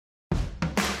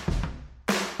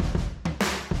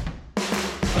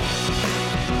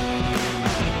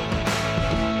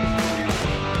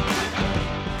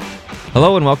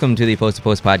Hello and welcome to the Post to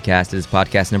Post podcast. It is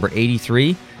podcast number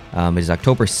 83. It is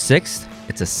October 6th.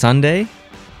 It's a Sunday,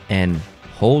 and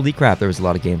holy crap, there was a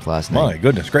lot of games last night. My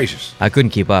goodness gracious. I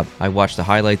couldn't keep up. I watched the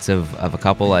highlights of a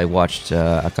couple. I watched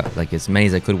like as many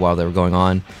as I could while they were going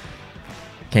on.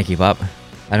 Can't keep up.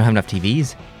 I don't have enough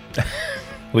TVs.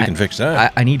 We can fix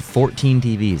that. I need 14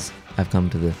 TVs. I've come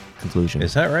to the conclusion.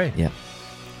 Is that right? Yeah.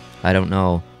 I don't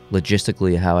know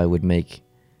logistically how I would make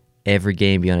every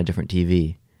game be on a different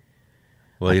TV.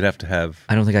 Well, you'd have to have...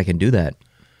 I don't think I can do that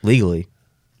legally.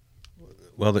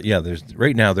 Well, yeah, there's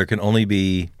right now there can only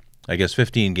be, I guess,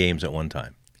 15 games at one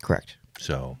time. Correct.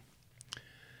 So,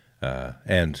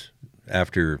 and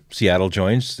after Seattle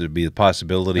joins, there'd be the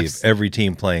possibility of every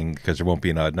team playing, because there won't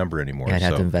be an odd number anymore. Yeah, I'd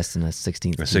have to invest in a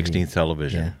 16th A 16th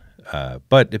television. Yeah.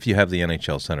 But if you have the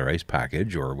NHL Center Ice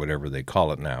package, or whatever they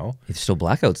call it now... It's still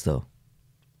blackouts, though.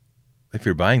 If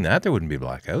you're buying that, there wouldn't be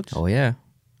blackouts. Oh, yeah.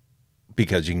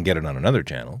 Because you can get it on another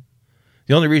channel.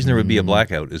 The only reason there would be a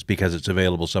blackout is because it's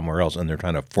available somewhere else, and they're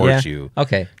trying to force you to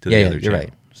the other channel. You're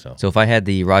right. So if I had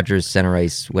the Rogers, Center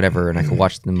Ice, whatever, and I could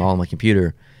watch them all on my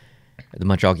computer, the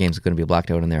Montreal game's going to be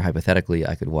blacked out in there. Hypothetically,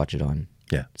 I could watch it on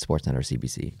Sportsnet or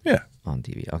CBC on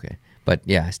TV. Okay. But,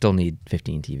 yeah, I still need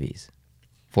 15 TVs.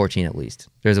 14 at least.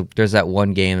 There's that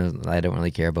one game that I don't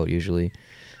really care about usually.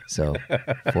 So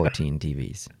 14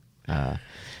 TVs.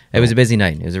 It was a busy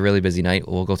night. It was a really busy night.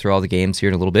 We'll go through all the games here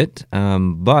in a little bit.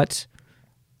 But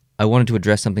I wanted to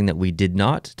address something that we did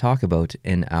not talk about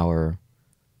in our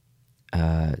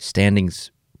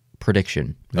standings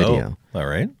prediction video. Oh, all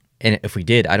right. And if we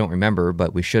did, I don't remember,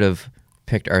 but we should have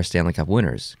picked our Stanley Cup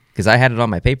winners. Because I had it on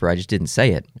my paper. I just didn't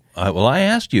say it. Well, I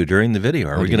asked you during the video,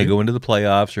 are we going to go into the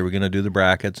playoffs? Are we going to do the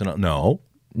brackets? No.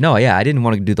 No, yeah, I didn't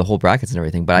want to do the whole brackets and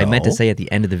everything, but I meant to say at the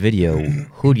end of the video,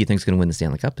 who do you think is going to win the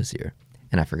Stanley Cup this year?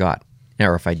 And I forgot.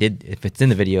 Or if it's in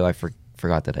the video, I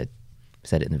forgot that I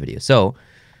said it in the video. So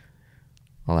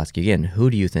I'll ask you again, who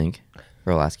do you think,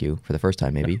 or I'll ask you for the first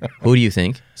time maybe, who do you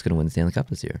think is going to win the Stanley Cup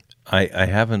this year? I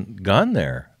haven't gone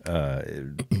there.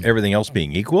 Everything else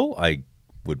being equal, I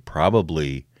would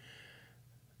probably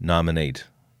nominate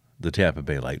the Tampa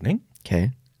Bay Lightning.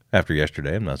 Okay. After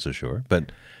yesterday, I'm not so sure.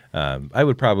 But I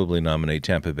would probably nominate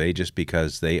Tampa Bay just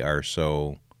because they are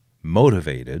so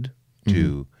motivated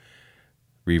to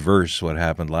reverse what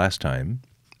happened last time.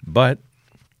 But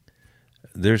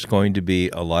there's going to be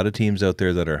a lot of teams out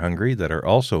there that are hungry, that are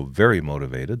also very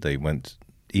motivated. They went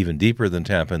even deeper than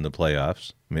Tampa in the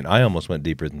playoffs. I mean, I almost went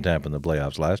deeper than Tampa in the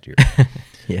playoffs last year.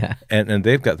 Yeah. And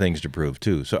they've got things to prove,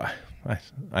 too. So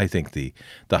I think the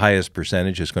highest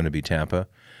percentage is going to be Tampa,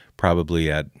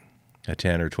 probably at a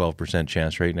 10 or 12%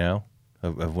 chance right now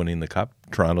of winning the Cup.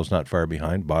 Toronto's not far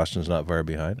behind. Boston's not far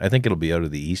behind. I think it'll be out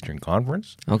of the Eastern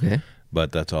Conference. Okay.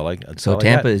 But that's all I. So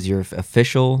Tampa is your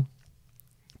official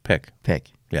pick.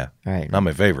 Yeah. All right. Not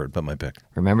my favorite, but my pick.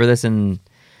 Remember this in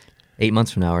 8 months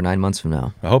from now or 9 months from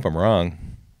now. I hope I'm wrong.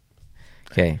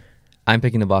 Okay. I'm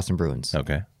picking the Boston Bruins.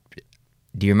 Okay.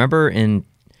 Do you remember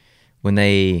when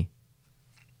they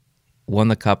won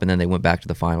the Cup and then they went back to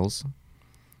the finals?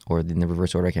 Or in the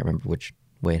reverse order, I can't remember which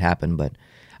way it happened, but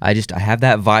I have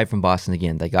that vibe from Boston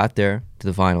again. They got there to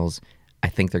the finals. I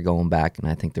think they're going back, and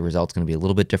I think the result's going to be a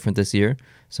little bit different this year.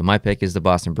 So my pick is the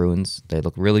Boston Bruins. They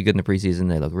look really good in the preseason.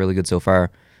 They look really good so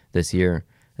far this year.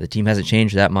 The team hasn't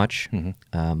changed that much,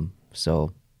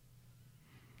 so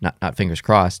not fingers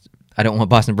crossed. I don't want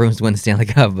Boston Bruins to win the Stanley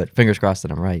Cup, but fingers crossed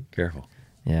that I'm right. Careful.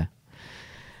 Yeah.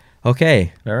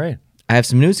 Okay. All right. I have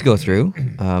some news to go through.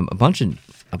 A bunch of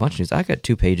news. I got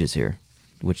 2 pages here,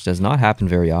 which does not happen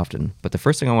very often. But the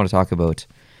first thing I want to talk about,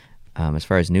 as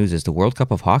far as news, is the World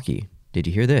Cup of Hockey. Did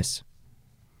you hear this?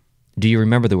 Do you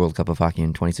remember the World Cup of Hockey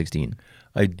in 2016?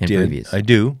 I did. I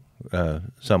do,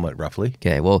 somewhat roughly.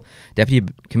 Okay. Well,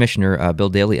 Deputy Commissioner Bill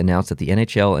Daley announced that the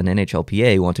NHL and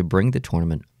NHLPA want to bring the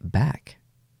tournament back,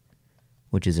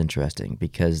 which is interesting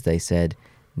because they said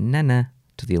 "na-na"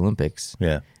 to the Olympics.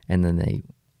 Yeah. And then they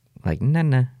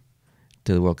 "na-na"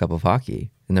 to the World Cup of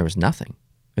Hockey, and there was nothing.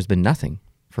 There's been nothing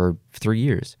for 3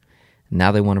 years.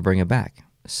 Now they want to bring it back.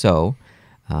 So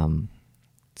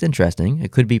it's interesting.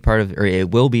 It could be part of, or it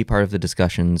will be part of the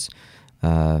discussions,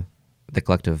 the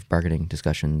collective bargaining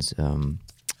discussions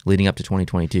leading up to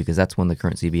 2022, because that's when the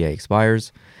current CBA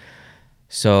expires.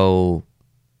 So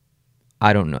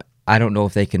I don't know. I don't know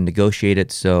if they can negotiate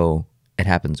it so it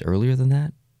happens earlier than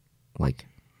that, like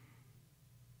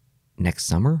next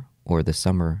summer or the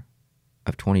summer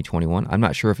of 2021. I'm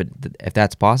not sure if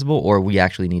that's possible, or we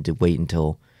actually need to wait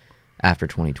until after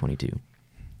 2022.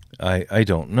 I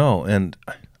don't know, and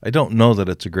I don't know that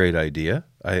it's a great idea.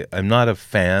 I'm not a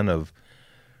fan of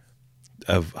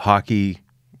hockey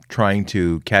trying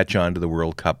to catch on to the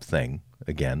World Cup thing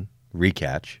again,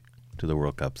 recatch to the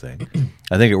World Cup thing.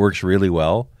 I think it works really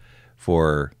well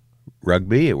for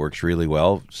rugby. It works really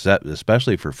well,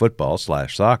 especially for football /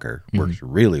 soccer. Works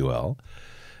really well.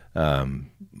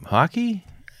 Hockey,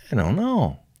 I don't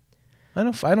know. I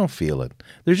don't feel it.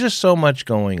 There's just so much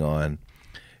going on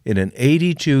in an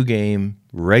 82-game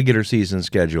regular season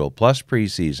schedule, plus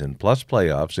preseason, plus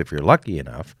playoffs. If you're lucky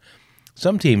enough,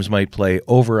 some teams might play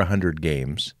over 100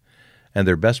 games, and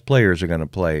their best players are going to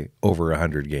play over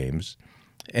 100 games,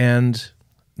 and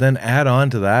then add on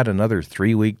to that another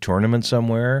 3-week tournament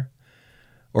somewhere.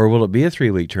 Or will it be a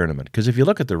 3-week tournament? Because if you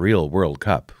look at the real World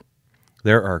Cup,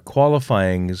 there are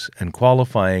qualifyings and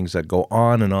qualifyings that go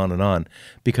on and on and on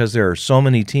because there are so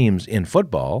many teams in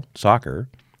football, soccer,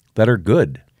 that are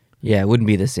good. Yeah, it wouldn't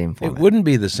be the same format. It wouldn't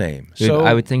be the same. So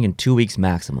I would think in 2 weeks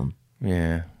maximum.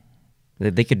 Yeah.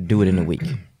 They could do it in a week.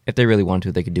 If they really wanted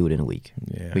to, they could do it in a week,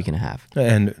 week and a half.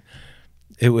 And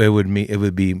it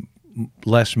would be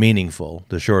less meaningful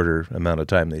the shorter amount of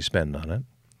time they spend on it.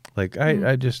 Like,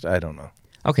 I don't know.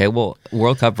 Okay, well,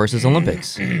 World Cup versus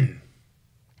Olympics.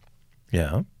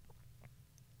 Yeah.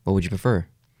 What would you prefer?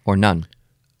 Or none?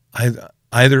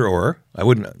 Either or. I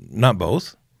wouldn't, not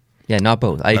both. Yeah, not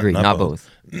both. I agree, not both.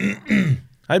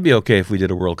 I'd be okay if we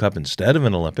did a World Cup instead of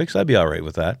an Olympics. I'd be all right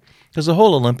with that. Because the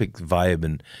whole Olympic vibe,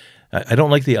 and I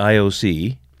don't like the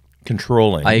IOC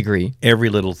controlling I agree. every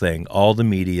little thing, all the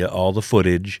media, all the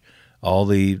footage, all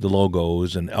the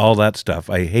logos, and all that stuff.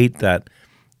 I hate that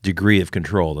degree of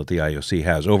control that the IOC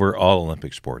has over all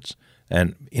Olympic sports.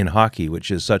 And in hockey,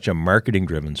 which is such a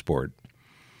marketing-driven sport,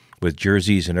 with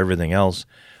jerseys and everything else,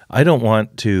 I don't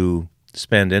want to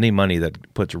spend any money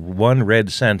that puts 1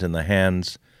 red cent in the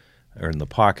hands or in the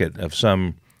pocket of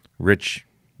some rich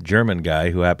German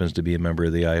guy who happens to be a member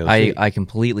of the IOC. I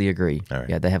completely agree. All right.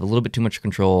 Yeah, they have a little bit too much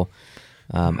control.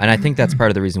 And I think that's part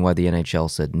of the reason why the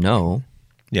NHL said no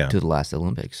to the last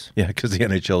Olympics. Yeah, because the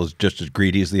NHL is just as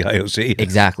greedy as the IOC.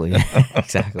 Exactly.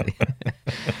 Exactly.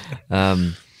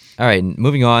 All right,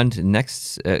 moving on to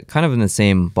next, kind of in the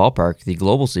same ballpark, the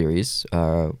Global Series.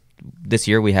 This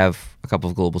year we have a couple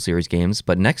of Global Series games,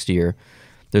 but next year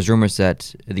there's rumors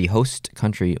that the host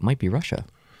country might be Russia.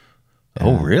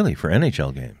 Oh, really? For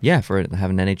NHL games? Yeah, for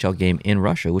having an NHL game in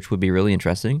Russia, which would be really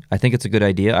interesting. I think it's a good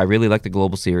idea. I really like the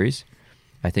Global Series.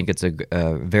 I think it's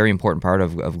a very important part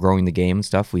of growing the game and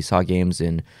stuff. We saw games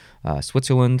in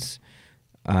Switzerland,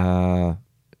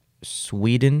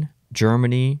 Sweden,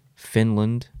 Germany,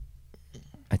 Finland.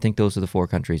 I think those are the 4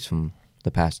 countries from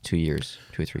the past 2 years,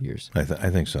 2 or 3 years. I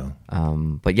think so.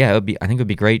 But yeah, I think it would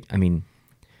be great. I mean,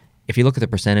 if you look at the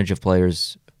percentage of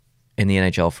players in the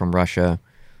NHL from Russia,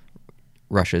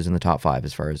 Russia's in the top 5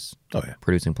 as far as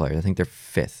producing players. I think they're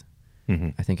 5th. Mm-hmm.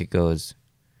 I think it goes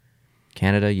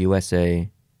Canada, USA,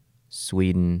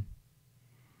 Sweden,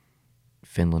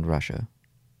 Finland, Russia.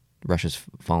 Russia's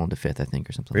fallen to 5th, I think,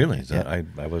 or something. Really? Like that.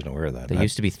 I wasn't aware of that. They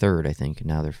used to be 3rd, I think, and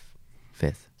now they're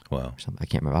 5th. Wow. I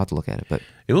can't remember. I'll have to look at it. But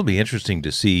it will be interesting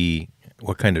to see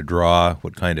what kind of draw,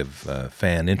 what kind of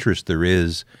fan interest there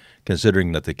is,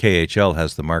 considering that the KHL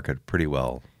has the market pretty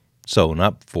well. So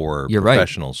not for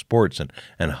professional sports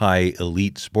and high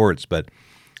elite sports, but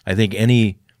I think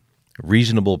any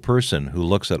reasonable person who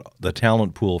looks at the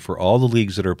talent pool for all the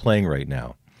leagues that are playing right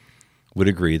now would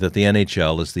agree that the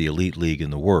NHL is the elite league in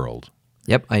the world.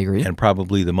 Yep, I agree. And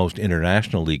probably the most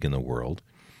international league in the world.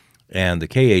 And the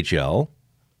KHL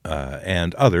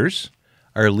and others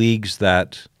are leagues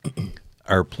that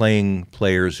are playing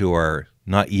players who are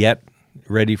not yet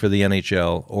ready for the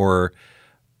NHL or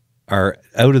are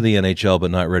out of the NHL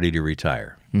but not ready to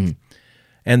retire. Mm.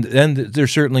 And then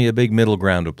there's certainly a big middle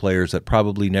ground of players that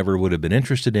probably never would have been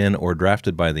interested in or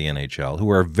drafted by the NHL who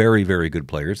are very, very good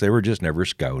players. They were just never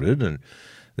scouted, and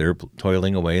they're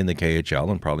toiling away in the KHL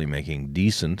and probably making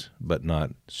decent but not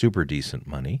super decent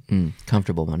money.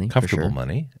 Comfortable money. Comfortable for sure.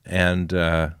 money. And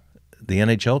the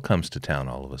NHL comes to town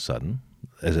all of a sudden,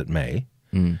 as it may.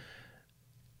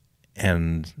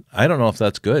 And I don't know if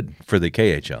that's good for the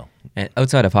KHL. And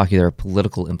outside of hockey, there are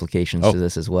political implications to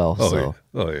this as well.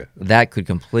 Yeah. That could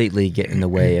completely get in the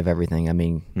way of everything. I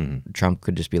mean, Trump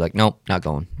could just be like, nope, not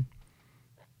going.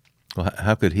 Well,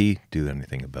 how could he do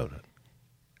anything about it?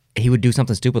 He would do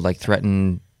something stupid like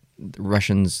threaten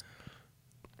Russians,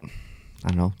 I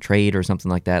don't know, trade or something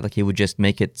like that. Like he would just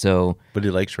make it so. But he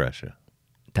likes Russia.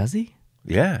 Does he?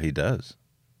 Yeah, he does.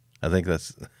 I think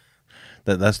that's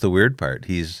the weird part.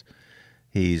 He's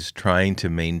trying to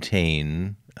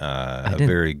maintain a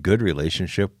very good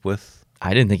relationship with.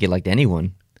 I didn't think he liked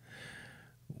anyone.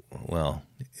 Well,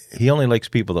 he only likes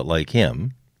people that like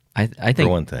him. I think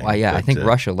one thing, Well, yeah, I but, think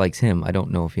Russia likes him. I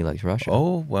don't know if he likes Russia.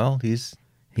 Oh, well, he's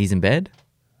He's in bed.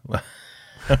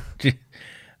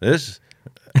 this.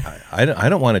 I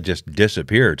don't want to just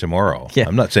disappear tomorrow. Yeah.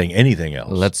 I'm not saying anything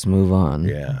else. Let's move on.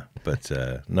 Yeah, but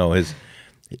no,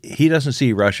 he doesn't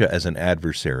see Russia as an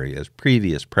adversary, as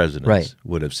previous presidents Right.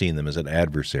 would have seen them as an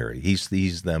adversary. He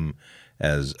sees them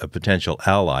as a potential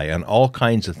ally on all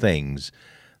kinds of things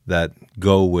that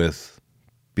go with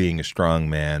being a strong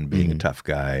man, being a tough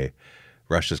guy.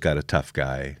 Russia's got a tough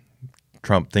guy.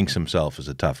 Trump thinks himself as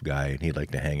a tough guy, and he'd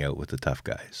like to hang out with the tough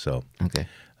guys. So, Okay.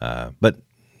 but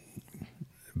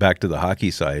back to the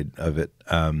hockey side of it,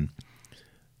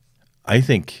 I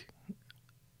think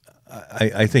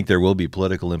there will be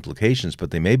political implications,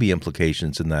 but they may be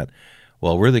implications in that,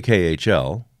 well, we're the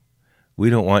KHL. We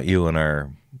don't want you in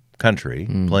our country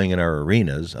playing in our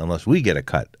arenas unless we get a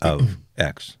cut of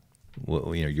X,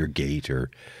 your gate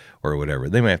or whatever.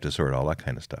 They may have to sort all that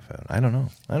kind of stuff out. I don't know.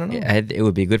 Yeah, it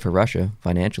would be good for Russia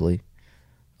financially,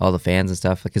 all the fans and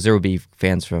stuff, because there would be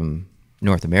fans from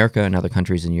North America and other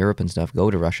countries in Europe and stuff go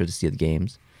to Russia to see the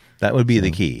games. That would be the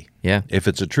key. Yeah. If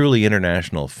it's a truly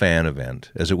international fan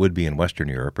event, as it would be in Western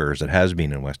Europe, or as it has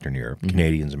been in Western Europe,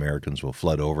 Canadians, Americans will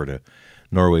flood over to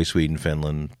Norway, Sweden,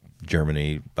 Finland,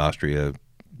 Germany, Austria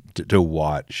to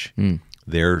watch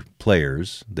their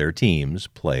players, their teams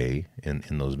play in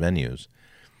those venues.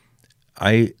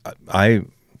 I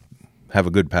have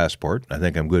a good passport. I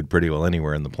think I'm good pretty well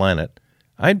anywhere on the planet.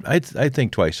 I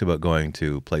think twice about going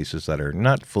to places that are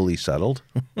not fully settled.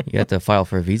 You have to file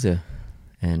for a visa,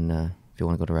 and if you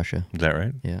want to go to Russia. Is that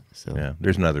right? Yeah. So Yeah,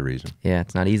 there's another reason. yeah,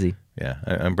 it's not easy. Yeah,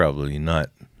 I'm probably not.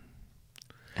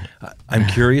 I'm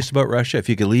curious about Russia. If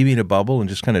you could leave me in a bubble and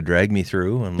just kind of drag me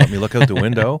through and let me look out the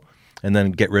window and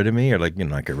then get rid of me, or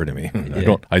not get rid of me.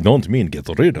 I don't mean get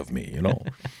rid of me,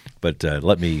 but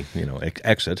let me,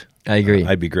 exit. I agree.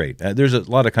 I'd be great. There's a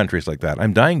lot of countries like that.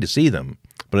 I'm dying to see them,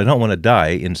 but I don't want to die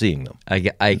in seeing them. I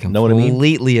Know what I mean?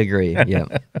 completely agree. Yeah,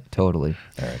 totally.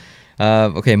 All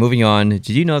right. Okay, moving on. Did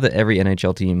you know that every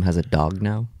NHL team has a dog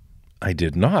now? I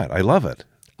did not. I love it.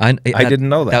 I didn't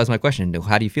know that. That was my question.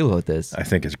 How do you feel about this? I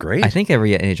think it's great. I think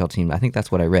every NHL team, I think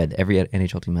that's what I read. Every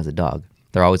NHL team has a dog.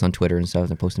 They're always on Twitter and stuff.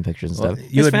 They're posting pictures and stuff.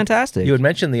 It's fantastic. You had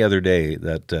mentioned the other day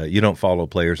that you don't follow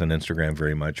players on Instagram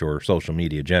very much or social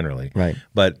media generally. Right.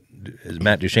 But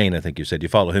Matt Duchene, I think you said, you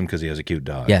follow him because he has a cute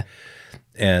dog. Yeah.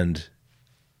 And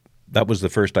that was the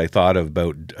first I thought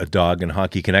about a dog and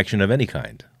hockey connection of any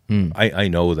kind. I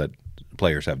know that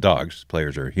players have dogs.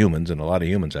 Players are humans, and a lot of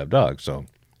humans have dogs, so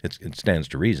it stands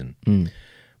to reason.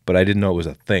 But I didn't know it was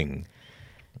a thing.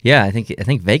 Yeah, I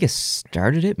think Vegas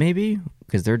started it maybe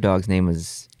because their dog's name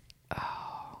was.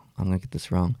 Oh, I'm gonna get this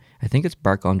wrong. I think it's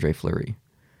Marc-Andre Fleury.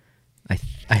 I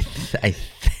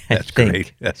That's think.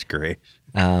 great. That's great.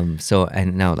 So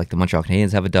and now like the Montreal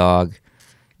Canadiens have a dog.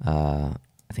 I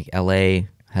think LA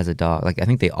has a dog. Like I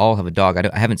think they all have a dog.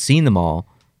 I haven't seen them all,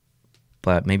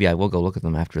 but maybe I will go look at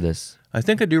them after this. I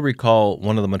think I do recall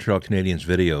one of the Montreal Canadiens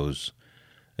videos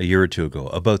a year or two ago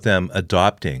about them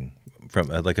adopting from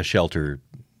like a shelter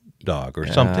dog or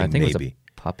something. I think maybe it was a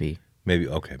puppy. maybe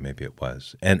it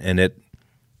was, and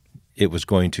it was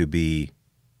going to be.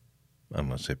 I'm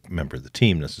going to say member of the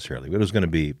team necessarily, but it was going to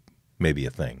be maybe a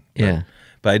thing. Yeah.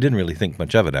 But I didn't really think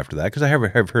much of it after that because I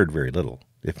have heard very little,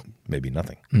 if maybe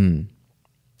nothing.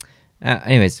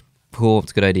 Anyways, cool.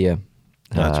 It's a good idea.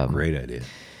 That's a great idea.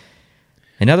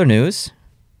 In other news,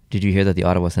 did you hear that the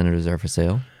Ottawa Senators are for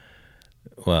sale?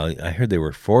 Well, I heard they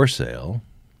were for sale.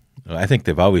 I think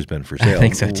they've always been for sale. I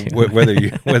think so too. Whether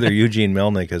Eugene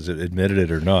Melnick has admitted it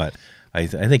or not, I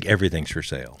think everything's for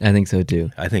sale. I think so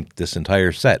too. I think this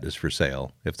entire set is for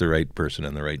sale if the right person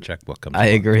and the right checkbook comes. I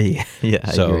along. agree. Yeah,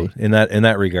 I agree. in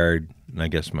that regard, I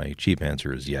guess my cheap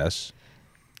answer is yes.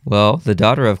 Well, the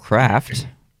daughter of Kraft,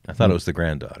 I thought it was the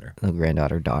granddaughter. the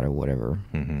granddaughter, daughter, whatever.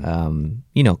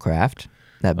 Mm-hmm. Kraft,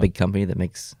 that big company that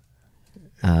makes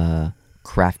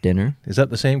Kraft dinner. Is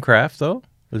that the same Kraft though?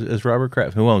 Is Robert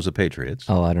Kraft, who owns the Patriots?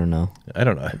 Oh, I don't know. I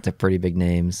don't know. It's a pretty big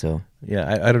name, so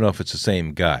Yeah, I don't know if it's the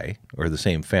same guy or the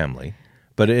same family,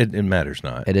 but it matters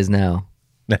not. it is now.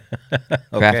 Okay.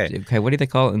 Kraft. Okay, what do they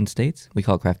call it in the States? We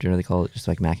call it Kraft dinner. They call it just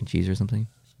like mac and cheese or something.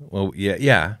 Well,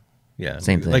 yeah.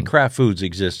 Same thing. Like Kraft Foods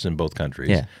exists in both countries.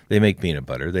 Yeah. They make peanut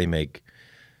butter. They make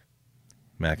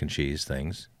mac and cheese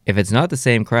things. If it's not the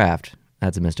same Kraft,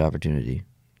 that's a missed opportunity.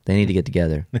 They need to get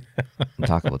together and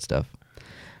talk about stuff.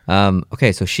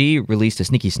 Okay, so she released a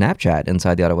sneaky Snapchat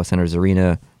inside the Ottawa Senators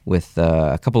arena with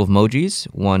a couple of emojis,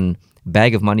 one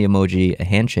bag of money emoji, a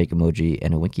handshake emoji,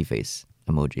 and a winky face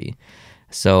emoji.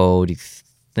 So do you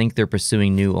think they're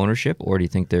pursuing new ownership, or do you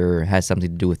think there has something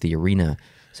to do with the arena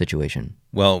situation?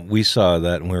 Well, we saw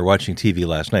that when we were watching TV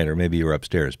last night, or maybe you were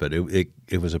upstairs, but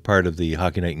it was a part of the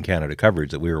Hockey Night in Canada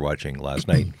coverage that we were watching last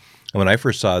night. And when I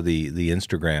first saw the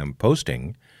Instagram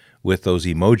posting with those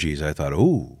emojis, I thought,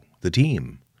 ooh, the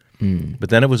team. But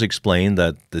then it was explained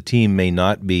that the team may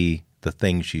not be the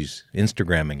thing she's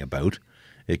Instagramming about.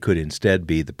 It could instead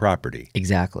be the property.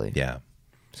 Exactly. Yeah.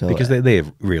 So Because they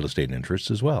have real estate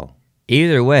interests as well.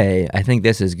 either way, I think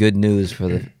this is good news for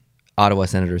the Ottawa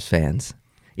Senators fans.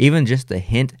 Even just a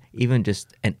hint, even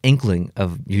just an inkling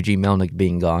of Eugene Melnyk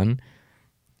being gone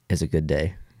is a good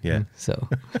day. Yeah. So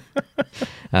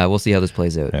we'll see how this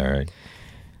plays out. All right.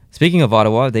 Speaking of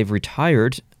Ottawa, they've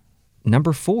retired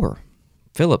number 4,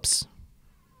 Phillips,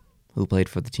 who played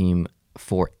for the team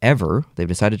forever. They've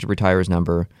decided to retire his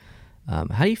number.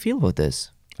 How do you feel about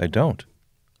this? I don't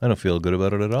feel good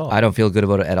about it at all. I don't feel good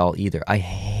about it at all either. I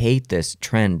hate this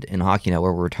trend in hockey now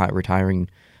where we're retiring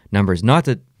numbers. Not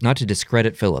to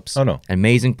discredit Phillips. Oh, no.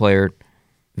 Amazing player,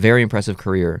 very impressive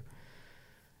career.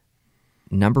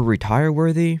 Number retire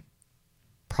worthy?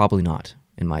 Probably not,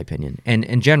 in my opinion. And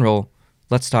in general,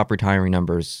 let's stop retiring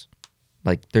numbers.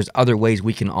 Like, there's other ways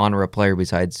we can honor a player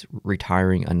besides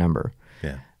retiring a number.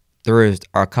 Yeah. There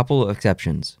are a couple of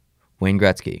exceptions. Wayne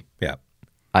Gretzky. Yeah.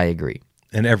 I agree.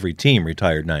 And every team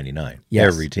retired 99. Yes.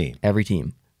 Every team. Every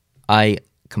team. I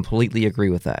completely agree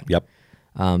with that. Yep.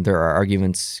 There are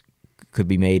arguments could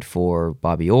be made for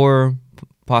Bobby Orr,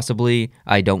 possibly.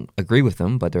 I don't agree with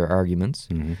them, but there are arguments.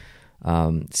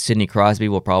 Sidney Crosby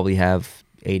will probably have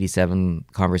 87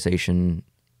 conversation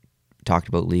talked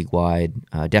about league-wide.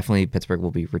 Definitely Pittsburgh will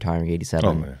be retiring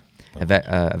 87. Oh,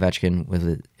 Ovechkin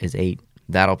with his 8.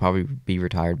 That'll probably be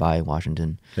retired by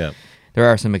Washington. Yeah. There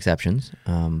are some exceptions,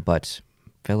 but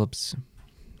Phillips,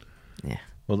 yeah.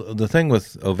 Well, the thing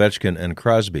with Ovechkin and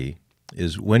Crosby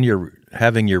is when you're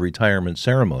having your retirement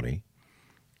ceremony,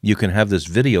 you can have this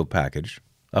video package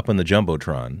up on the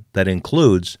Jumbotron that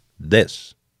includes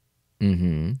this.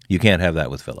 Mm-hmm. You can't have that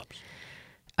with Phillips.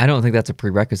 I don't think that's a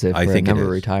prerequisite for a number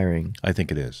retiring. I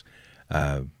think it is.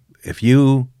 If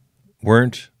you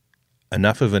weren't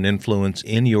enough of an influence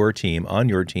in your team, on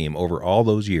your team, over all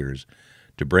those years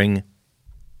to bring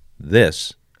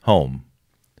this home,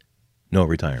 no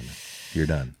retirement. You're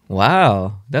done.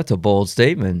 Wow, that's a bold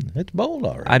statement. It's bold,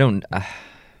 all right. I don't.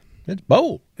 It's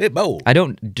bold. It's bold. I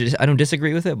don't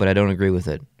disagree with it, but I don't agree with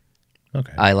it.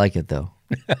 Okay. I like it though.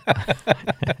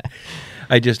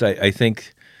 I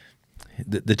think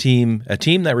a team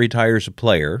that retires a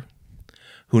player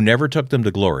who never took them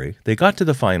to glory. They got to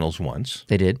the finals once.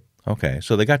 They did. Okay,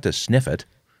 so they got to sniff it.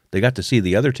 They got to see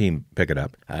the other team pick it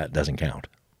up. It doesn't count.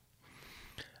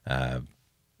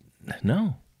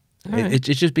 No. Right. It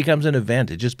just becomes an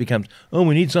event. It just becomes, oh,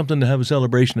 we need something to have a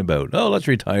celebration about. Oh, let's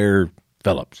retire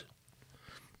Phillips.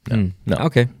 No.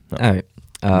 Okay. No. All right.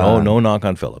 No knock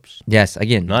on Phillips. Yes,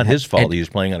 again. Not his fault. He was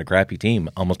playing on a crappy team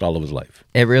almost all of his life.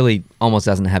 It really almost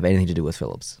doesn't have anything to do with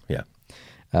Phillips. Yeah.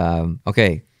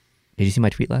 Okay. Did you see my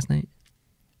tweet last night?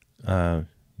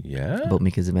 Yeah. About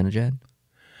Mika Zibanejad?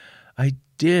 I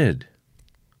did.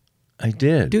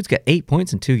 Dude's got 8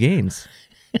 points in 2 games.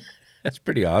 That's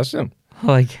pretty awesome.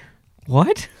 Like,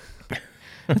 what?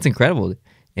 That's incredible.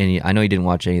 And I know you didn't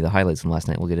watch any of the highlights from last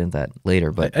night. We'll get into that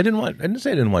later. But I didn't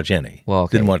say I didn't watch any. Well,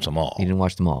 okay. Didn't watch them all. You didn't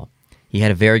watch them all. He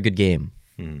had a very good game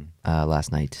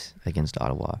last night against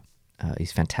Ottawa.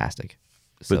 He's fantastic.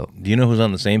 So, but do you know who's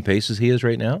on the same pace as he is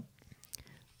right now?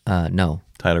 No.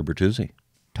 Tyler Bertuzzi.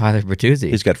 Tyler Bertuzzi.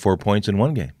 He's got 4 points in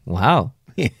 1 game. Wow.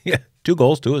 Yeah, 2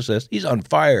 goals, 2 assists. He's on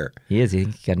fire. He is. He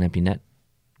got an empty net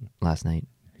last night.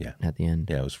 Yeah. At the end.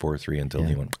 Yeah, it was 4-3 until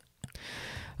he went.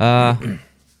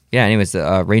 Yeah, anyways,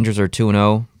 the Rangers are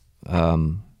 2-0.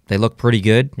 They look pretty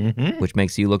good, which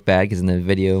makes you look bad because in the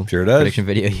video, sure does. prediction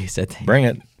video, you said bring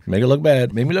it. Make it look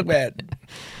bad. Make me look bad.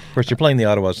 Of course, you're playing the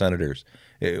Ottawa Senators.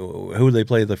 Who did they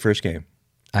play the first game?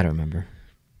 I don't remember.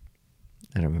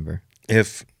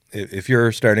 If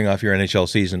you're starting off your NHL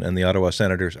season and the Ottawa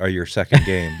Senators are your second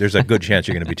game, there's a good chance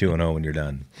you're going to be 2-0 when you're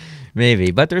done.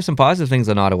 Maybe, but there's some positive things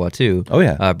on Ottawa too. Oh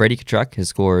yeah, Brady Tkachuk has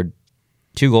scored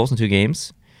 2 goals in 2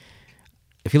 games.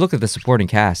 If you look at the supporting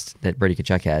cast that Brady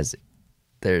Tkachuk has,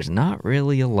 there's not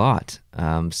really a lot.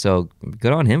 So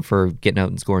good on him for getting out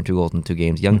and scoring 2 goals in 2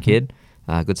 games. Young kid,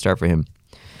 good start for him.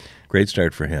 Great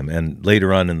start for him. And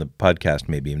later on in the podcast,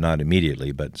 maybe not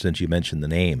immediately, but since you mentioned the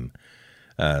name,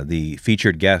 the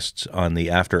featured guests on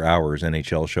the After Hours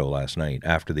NHL show last night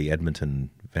after the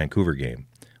Edmonton-Vancouver game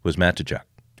was Matt Tkachuk,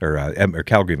 or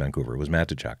Calgary-Vancouver was Matt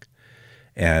Tkachuk.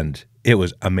 And it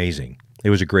was amazing. It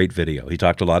was a great video. He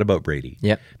talked a lot about Brady.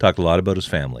 Yep. Talked a lot about his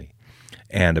family.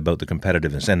 and about the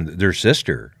competitiveness. And their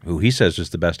sister, who he says is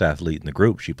the best athlete in the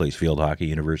group, she plays field hockey,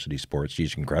 university sports.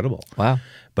 She's incredible. Wow.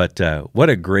 But what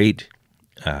a great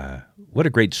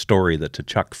story that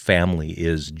Tkachuk family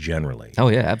is generally. Oh,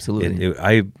 yeah, absolutely.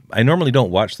 I normally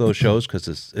don't watch those shows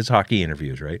because it's hockey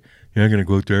interviews, right? Yeah, I'm going to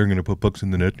go out there, I'm going to put pucks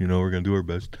in the net, we're going to do our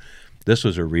best. This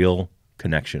was a real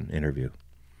connection interview.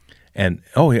 And,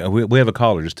 we have a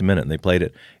caller, just a minute, and they played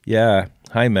it. Yeah,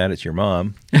 hi, Matt, it's your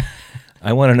mom.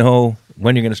 I want to know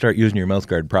when you're going to start using your mouth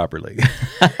guard properly.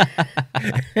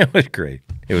 It was great.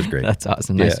 That's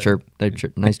awesome. Nice chirp.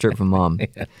 Nice chirp from Mom.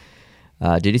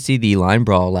 Yeah. Did you see the line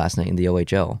brawl last night in the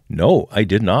OHL? No, I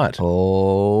did not.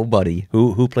 Oh, buddy.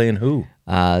 Who playing who?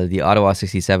 The Ottawa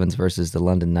 67s versus the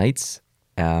London Knights.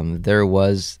 There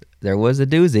was a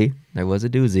doozy.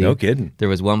 No kidding. There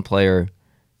was one player,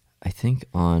 I think,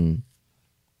 on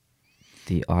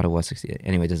the Ottawa 60.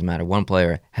 Anyway, it doesn't matter. One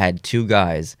player had two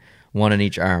guys, one on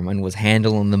each arm, and was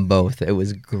handling them both. It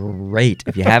was great.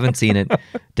 If you haven't seen it,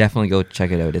 definitely go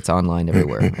check it out. It's online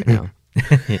everywhere right now.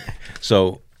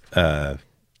 So,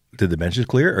 did the benches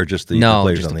clear or just the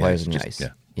players on the ice? On the ice.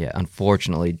 Yeah,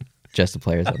 unfortunately, just the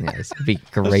players on the ice. It'd be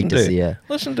great to see you.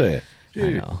 Listen to it. I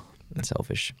know. It's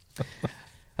selfish.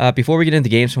 Before we get into the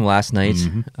games from last night,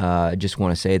 I just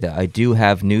want to say that I do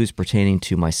have news pertaining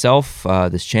to myself,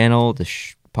 this channel,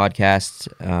 this podcast.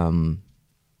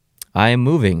 I am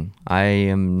moving. I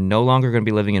am no longer going to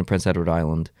be living in Prince Edward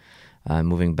Island. I'm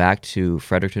moving back to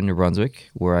Fredericton, New Brunswick,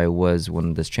 where I was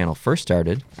when this channel first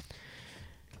started.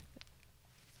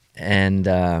 And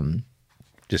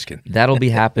just kidding. That'll be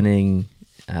happening.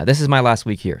 This is my last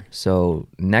week here. So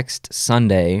next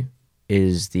Sunday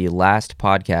is the last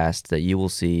podcast that you will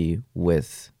see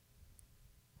with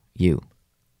you.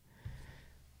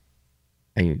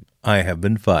 I have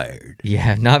been fired. You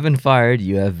have not been fired.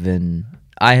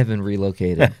 I have been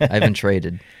relocated. I've been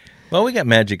traded. Well, we got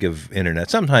magic of internet.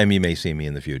 Sometime you may see me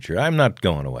in the future. I'm not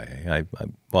going away.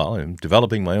 I'm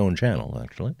developing my own channel,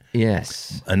 actually.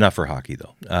 Yes. Enough for hockey,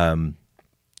 though.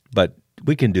 But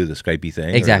we can do the Skypey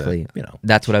thing. Exactly.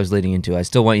 That's what I was leading into. I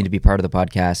still want you to be part of the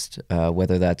podcast,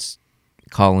 whether that's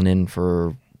calling in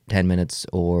for 10 minutes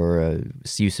or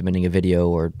you submitting a video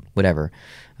or whatever.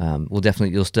 You'll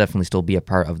definitely still be a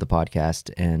part of the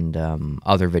podcast and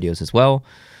other videos as well.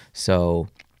 So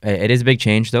it is a big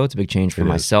change, though. It's a big change for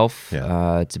myself.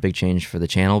 Yeah. It's a big change for the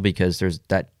channel because there's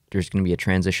going to be a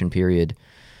transition period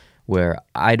where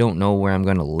I don't know where I'm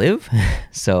going to live.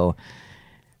 So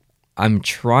I'm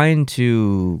trying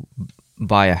to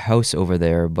buy a house over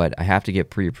there, but I have to get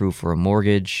pre-approved for a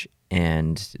mortgage,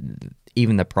 and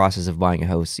even the process of buying a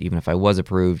house, even if I was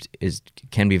approved,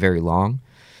 can be very long.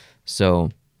 So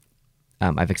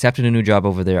I've accepted a new job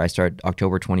over there. I start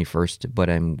October 21st, but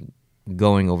I'm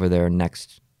going over there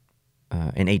next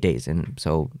in 8 days, and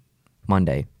so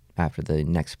Monday after the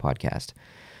next podcast.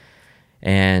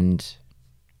 And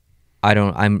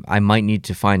I might need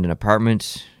to find an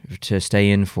apartment to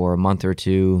stay in for a month or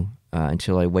two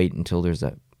until I wait until there's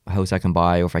a house I can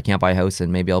buy, or if I can't buy a house,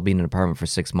 then maybe I'll be in an apartment for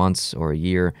 6 months or a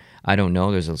year. I don't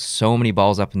know. There's so many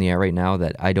balls up in the air right now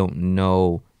that I don't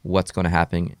know what's going to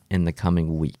happen in the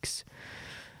coming weeks.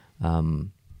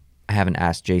 I haven't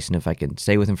asked Jason if I can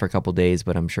stay with him for a couple days,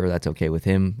 but I'm sure that's okay with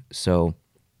him. So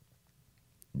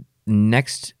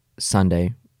next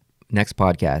Sunday, next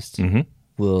podcast,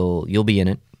 you'll be in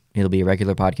it. It'll be a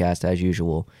regular podcast as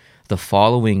usual. The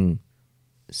following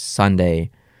Sunday,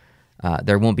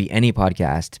 there won't be any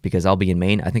podcast because I'll be in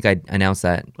Maine. I think I announced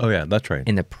that. Oh, yeah, that's right.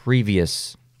 In the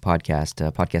previous podcast,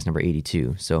 podcast number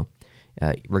 82. So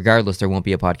regardless, there won't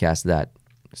be a podcast that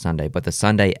Sunday. But the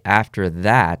Sunday after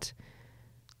that,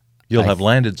 you'll have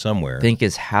landed somewhere. I think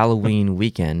is Halloween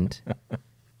weekend.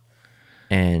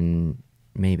 And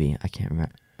maybe, I can't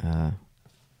remember.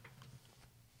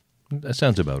 That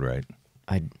sounds about right.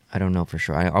 I don't know for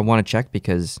sure. I want to check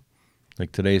because...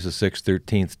 Like today's the 6th,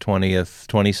 13th, 20th,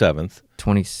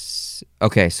 27th.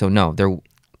 Okay, so no.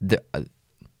 The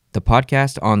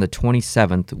podcast on the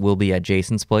 27th will be at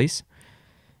Jason's place.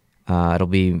 It'll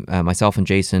be myself and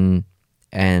Jason.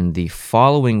 And the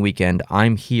following weekend,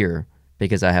 I'm here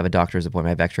because I have a doctor's appointment.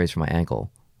 I have x-rays for my ankle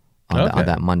on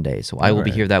that Monday. So I will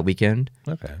be here that weekend.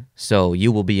 Okay. So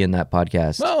you will be in that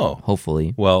podcast,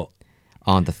 hopefully. Well...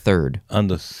 On the 3rd. On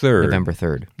the 3rd. November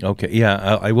 3rd. Okay,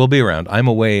 yeah, I will be around. I'm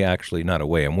away, actually, not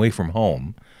away. I'm away from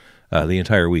home the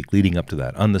entire week leading up to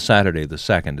that. On the Saturday, the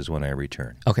 2nd, is when I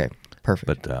return. Okay,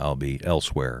 perfect. But I'll be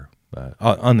elsewhere.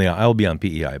 I'll be on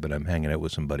PEI, but I'm hanging out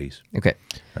with some buddies. Okay.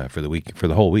 For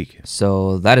the whole week.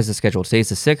 So that is the schedule. Today's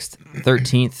the 6th,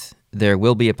 13th. There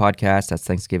will be a podcast. That's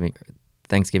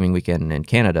Thanksgiving weekend in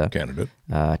Canada.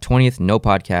 20th, no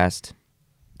podcast.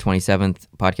 27th,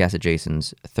 podcast at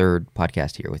Jason's, 3rd,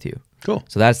 podcast here with you. Cool.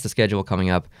 So that's the schedule coming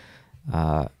up.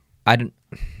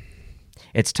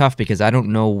 It's tough because I don't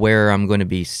know where I'm going to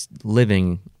be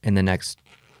living in the next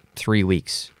 3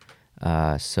 weeks.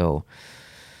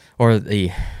 Or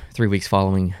the 3 weeks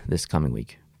following this coming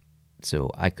week.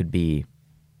 So I could be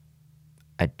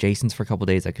at Jason's for a couple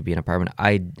days. I could be in an apartment.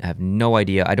 I have no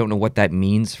idea. I don't know what that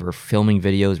means for filming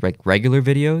videos, like regular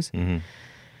videos. Mm-hmm.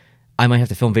 I might have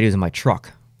to film videos in my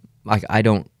truck. Like I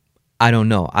don't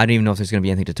know. I don't even know if there's going to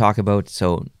be anything to talk about.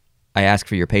 So I ask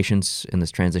for your patience in this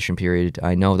transition period.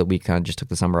 I know that we kind of just took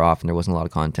the summer off and there wasn't a lot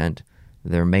of content.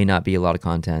 There may not be a lot of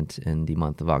content in the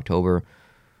month of October,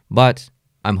 but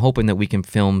I'm hoping that we can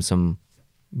film some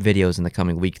videos in the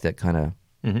coming week that kind of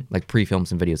like pre-film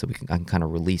some videos that I can kind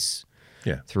of release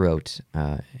throughout.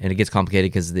 And it gets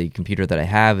complicated because the computer that I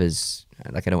have is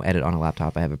like I don't edit on a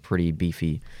laptop. I have a pretty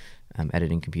beefy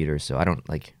editing computer, so I don't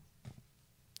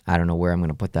know where I'm going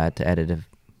to put that to edit. If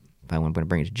I'm going to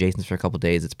bring it to Jason's for a couple of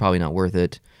days, it's probably not worth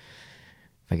it.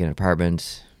 If I get an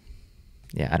apartment,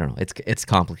 I don't know. It's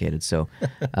complicated. So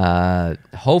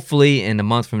hopefully in a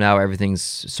month from now, everything's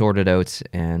sorted out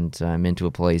and I'm into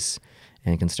a place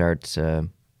and can start setting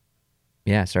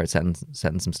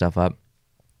some stuff up.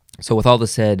 So with all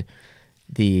this said,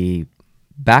 the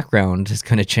background is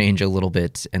going to change a little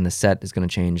bit and the set is going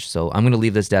to change. So I'm going to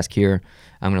leave this desk here.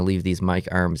 I'm going to leave these mic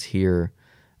arms here.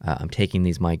 I'm taking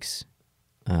these mics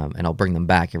and I'll bring them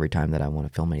back every time that I want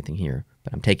to film anything here.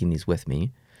 But I'm taking these with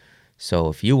me. So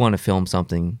if you want to film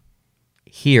something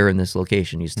here in this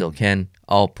location, you still can.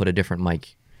 I'll put a different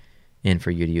mic in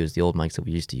for you to use, the old mics that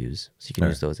we used to use. So you can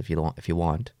use those if you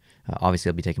want. Obviously,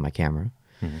 I'll be taking my camera.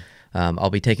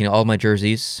 I'll be taking all my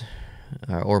jerseys,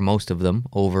 or most of them,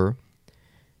 over.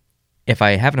 If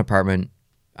I have an apartment,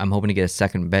 I'm hoping to get a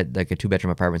second bed, like a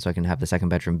 2-bedroom apartment, so I can have the second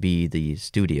bedroom be the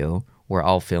studio where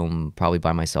I'll film probably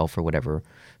by myself or whatever.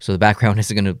 So the background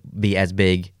isn't going to be as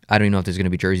big. I don't even know if there's going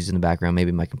to be jerseys in the background.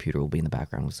 Maybe my computer will be in the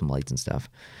background with some lights and stuff.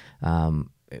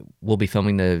 We'll be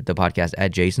filming the podcast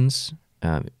at Jason's.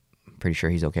 Pretty sure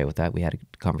he's okay with that. We had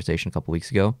a conversation a couple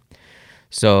weeks ago.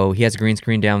 So he has a green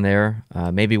screen down there.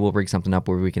 Maybe we'll rig something up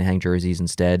where we can hang jerseys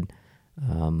instead.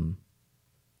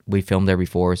 We filmed there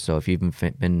before, so if you've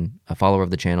been a follower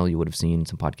of the channel, you would have seen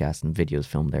some podcasts and videos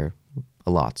filmed there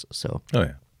a lot. So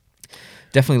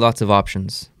definitely lots of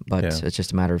options, but it's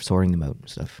just a matter of sorting them out and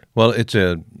stuff. Well, it's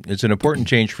an important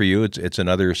change for you. It's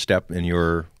another step in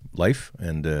your life,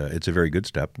 and it's a very good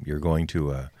step. You're going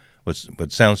to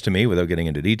what sounds to me, without getting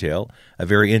into detail, a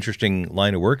very interesting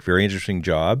line of work, very interesting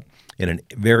job in a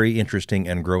very interesting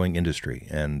and growing industry,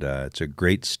 and it's a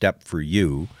great step for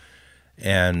you.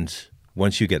 And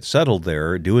once you get settled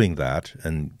there doing that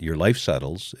and your life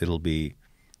settles, it'll be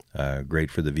great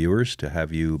for the viewers to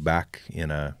have you back in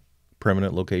a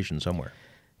permanent location somewhere.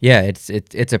 Yeah, it's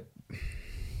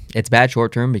bad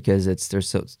short term because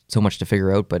there's so much to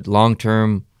figure out, but long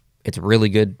term it's really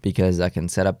good because I can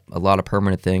set up a lot of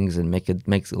permanent things and make a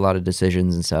lot of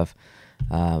decisions and stuff.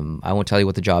 I won't tell you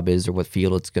what the job is or what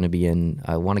field it's going to be in.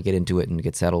 I want to get into it and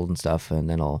get settled and stuff, and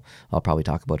then I'll probably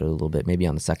talk about it a little bit, maybe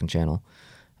on the second channel,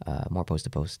 more post to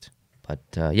post. But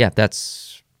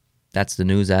that's the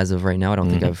news as of right now. I don't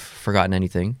think I've forgotten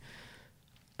anything.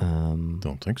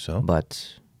 Don't think so.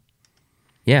 But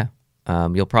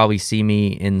you'll probably see me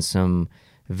in some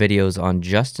videos on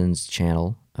Justin's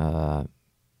channel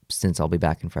since I'll be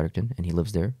back in Fredericton and he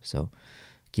lives there. So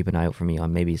keep an eye out for me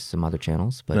on maybe some other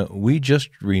channels. But no, we just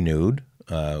renewed.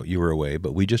 You were away,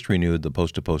 but we just renewed the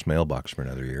post-to-post mailbox for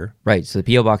another year. Right. So the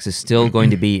P.O. Box is still going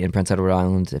to be in Prince Edward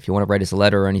Island. If you want to write us a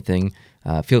letter or anything,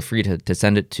 feel free to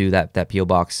send it to that P.O.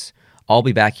 Box. I'll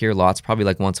be back here lots, probably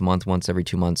like once a month, once every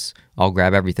 2 months. I'll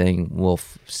grab everything. We'll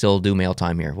still do mail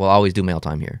time here. We'll always do mail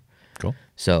time here. Cool.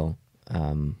 So,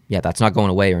 that's not going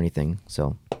away or anything.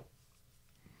 So,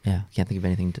 can't think of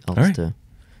anything else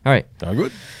All right. All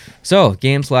good. So,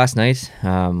 games last night.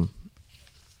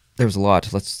 There was a lot.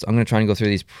 I'm going to try and go through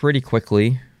these pretty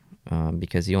quickly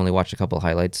because you only watched a couple of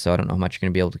highlights, so I don't know how much you're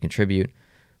going to be able to contribute.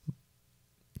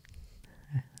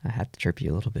 I have to chirp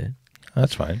you a little bit.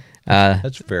 That's fine.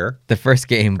 That's fair. The first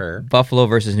game, Buffalo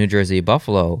versus New Jersey.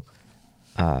 Buffalo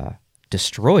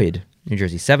destroyed New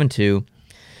Jersey 7-2.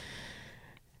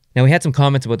 Now, we had some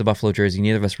comments about the Buffalo jersey.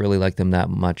 Neither of us really liked them that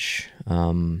much.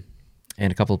 And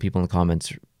a couple of people in the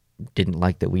comments didn't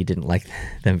like that we didn't like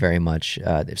them very much.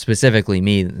 Specifically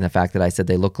me, and the fact that I said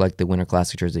they look like the Winter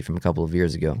Classic jersey from a couple of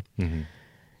years ago. Mm-hmm.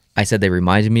 I said they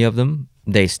reminded me of them.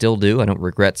 They still do. I don't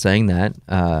regret saying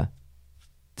that.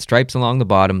 Stripes along the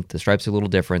bottom. The stripes are a little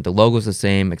different. The logo's the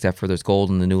same, except for there's gold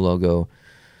in the new logo.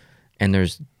 And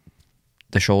there's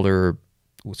the shoulder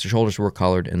shoulders were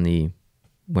colored in the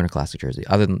Winter Classic jersey.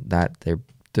 Other than that,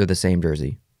 they're the same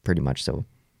jersey pretty much. So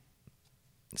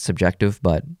subjective,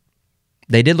 but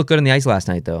they did look good on the ice last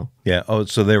night, though. Yeah. Oh,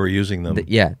 so they were using them.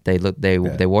 They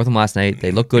wore them last night.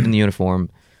 They looked good in the uniform.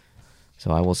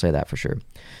 So I will say that for sure.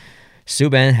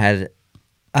 Subban had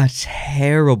a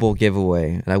terrible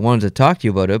giveaway, and I wanted to talk to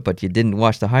you about it, but you didn't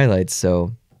watch the highlights,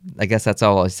 so I guess that's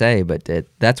all I say. But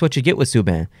that's what you get with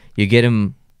Subban. You get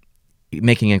him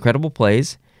making incredible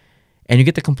plays, and you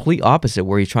get the complete opposite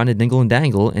where he's trying to dingle and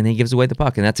dangle, and then he gives away the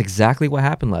puck, and that's exactly what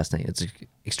happened last night. It's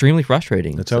extremely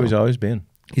frustrating. That's how he's always been.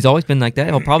 He's always been like that.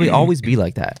 He'll probably always be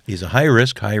like that. He's a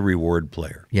high-risk, high-reward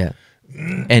player. Yeah.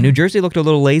 And New Jersey looked a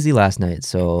little lazy last night,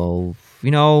 so,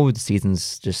 the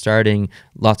season's just starting.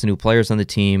 Lots of new players on the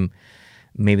team.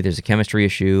 Maybe there's a chemistry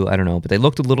issue. I don't know. But they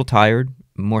looked a little tired,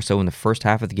 more so in the first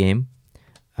half of the game.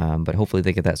 But hopefully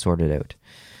they get that sorted out.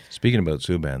 Speaking about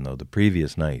Subban, though, the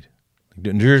previous night,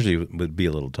 New Jersey would be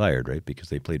a little tired, right, because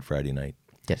they played Friday night.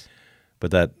 Yes.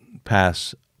 But that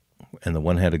pass and the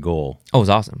one-handed goal it was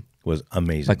awesome. Was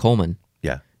amazing. By Coleman.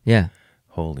 Yeah. Yeah.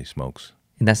 Holy smokes.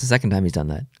 And that's the second time he's done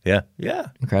that. Yeah, yeah.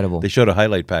 Incredible. They showed a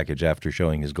highlight package after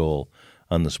showing his goal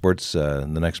on the sports the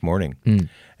next morning.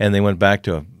 And they went back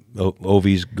to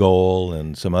Ovi's goal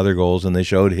and some other goals, and they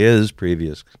showed his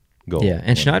previous goal. Yeah,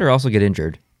 and Schneider also get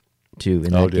injured, too,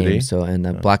 in that game. Did he? So,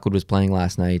 and Blackwood was playing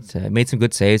last night. Made some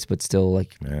good saves, but still,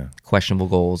 questionable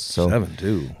goals. So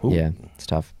 7-2. Ooh. Yeah, it's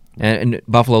tough. And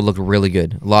Buffalo looked really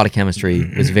good. A lot of chemistry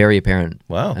was very apparent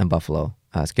in Buffalo.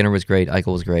 Skinner was great.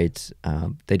 Eichel was great.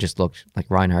 They just looked like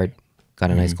Reinhardt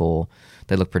got a nice goal.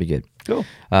 They looked pretty good. Cool.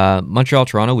 Montreal,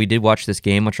 Toronto, we did watch this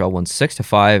game. Montreal won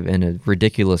 6-5 in a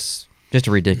ridiculous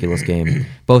game.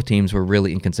 Both teams were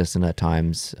really inconsistent at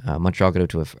times. Montreal got out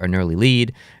to an early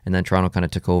lead, and then Toronto kind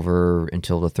of took over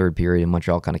until the third period, and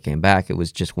Montreal kind of came back. It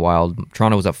was just wild.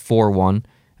 Toronto was up 4-1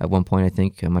 at one point, I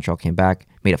think. Montreal came back,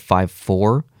 made it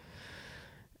 5-4.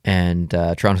 And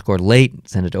Toronto scored late,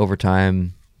 sent it to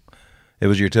overtime. It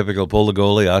was your typical pull the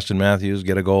goalie, Austin Matthews,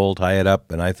 get a goal, tie it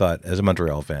up. And I thought, as a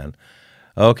Montreal fan,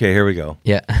 okay, here we go.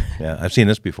 Yeah. Yeah, I've seen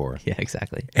this before. Yeah,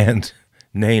 exactly. And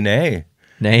nay. Nay.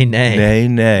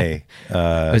 It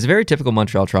was a very typical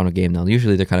Montreal-Toronto game, though.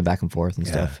 Usually they're kind of back and forth and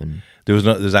stuff. And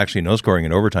there's actually no scoring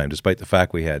in overtime, despite the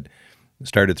fact we had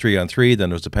started 3-on-3, then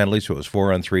it was the penalty, so it was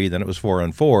 4-on-3, then it was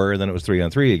 4-on-4, and then it was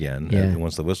 3-on-3 again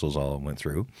once the whistles all went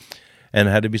through. And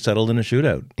it had to be settled in a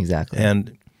shootout. Exactly.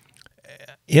 And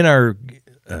in our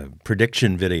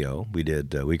prediction video we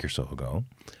did a week or so ago,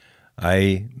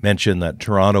 I mentioned that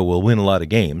Toronto will win a lot of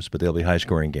games, but they'll be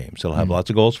high-scoring games. They'll have lots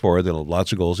of goals for, they'll have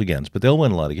lots of goals against, but they'll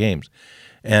win a lot of games.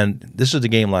 And this is the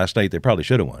game last night they probably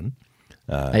should have won.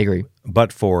 I agree.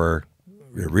 But for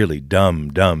a really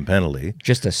dumb penalty.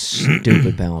 Just a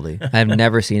stupid penalty. I've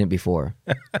never seen it before.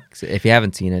 If you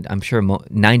haven't seen it, I'm sure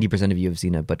 90% of you have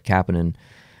seen it, but Kapanen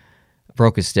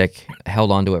broke his stick,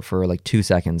 held onto it for like 2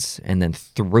 seconds, and then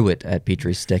threw it at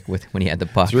Petrie's stick when he had the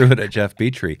puck. Threw it at Jeff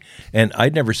Petrie. And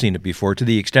I'd never seen it before, to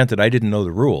the extent that I didn't know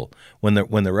the rule. When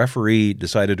the referee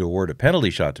decided to award a penalty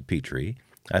shot to Petrie,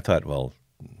 I thought, well,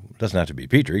 it doesn't have to be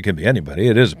Petrie. It can be anybody.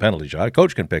 It is a penalty shot. A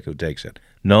coach can pick who takes it.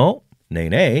 No,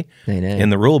 nay. In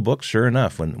the rule book, sure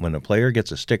enough, when a player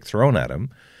gets a stick thrown at him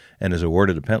and is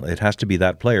awarded a penalty, it has to be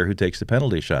that player who takes the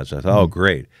penalty shot. So I thought, oh,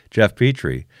 great. Jeff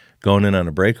Petrie going in on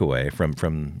a breakaway from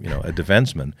a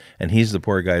defenseman, and he's the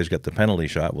poor guy who's got the penalty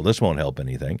shot. Well, this won't help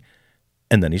anything.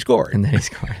 And then he scored.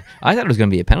 I thought it was going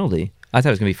to be a penalty. I thought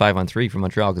it was going to be 5-on-3 for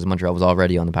Montreal because Montreal was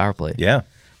already on the power play. Yeah.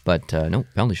 But no,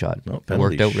 penalty shot. No, it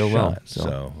worked out real well.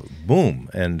 So boom.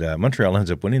 And Montreal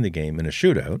ends up winning the game in a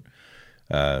shootout,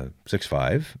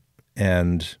 6-5.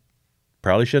 And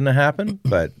probably shouldn't have happened,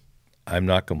 but I'm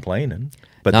not complaining.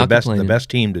 But the best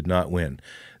team did not win.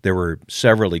 There were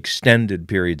several extended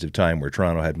periods of time where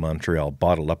Toronto had Montreal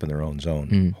bottled up in their own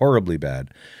zone. Horribly bad.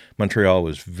 Montreal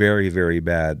was very, very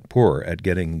poor at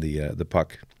getting the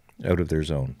puck out of their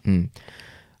zone.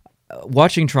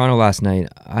 Watching Toronto last night,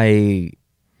 they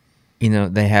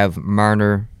have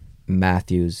Marner,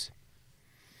 Matthews,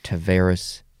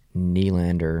 Tavares,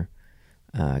 Nylander,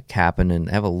 Kapanen.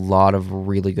 They have a lot of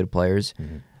really good players.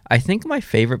 I think my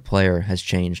favorite player has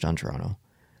changed on Toronto.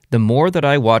 The more that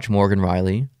I watch Morgan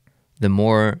Rielly, the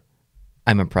more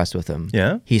I'm impressed with him.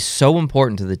 Yeah? He's so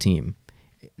important to the team.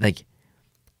 Like,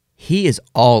 he is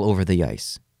all over the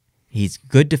ice. He's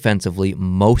good defensively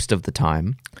most of the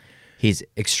time. He's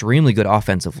extremely good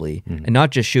offensively, and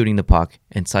not just shooting the puck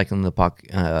and cycling the puck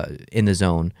in the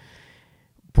zone.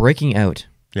 Breaking out.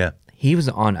 Yeah. He was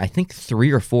on, I think, 3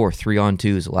 or 4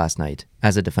 3-on-2s last night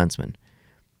as a defenseman.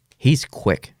 He's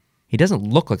quick. He doesn't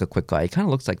look like a quick guy. He kind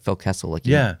of looks like Phil Kessel. Like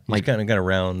He's like kind of got a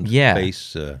round Yeah.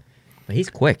 face. but he's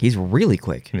quick. He's really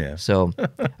quick. Yeah. So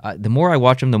the more I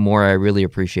watch him, the more I really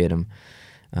appreciate him.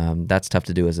 That's tough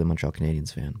to do as a Montreal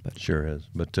Canadiens fan. But Sure is.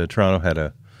 But Toronto had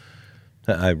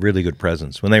a really good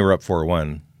presence when they were up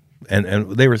 4-1.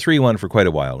 And they were 3-1 for quite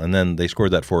a while, and then they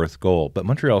scored that fourth goal. But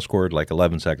Montreal scored like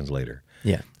 11 seconds later.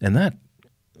 yeah, And that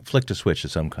flicked a switch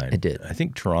of some kind. It did. I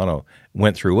think Toronto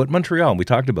went through what Montreal, and we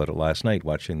talked about it last night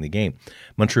watching the game.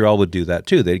 Montreal would do that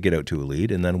too. They'd get out to a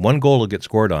lead, and then one goal would get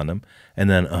scored on them, and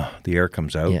then the air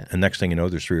comes out, Yeah. and next thing you know,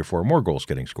 there's 3 or 4 more goals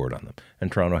getting scored on them.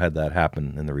 And Toronto had that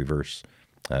happen in the reverse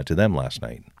to them last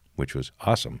night, which was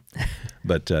awesome.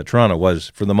 But Toronto was,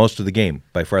 for the most of the game,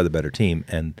 by far the better team,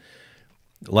 and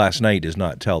last night does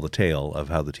not tell the tale of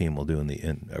how the team will do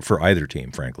for either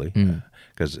team, frankly,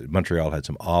 because Montreal had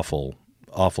some awful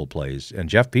plays. And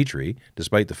Jeff Petrie,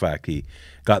 despite the fact he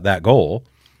got that goal,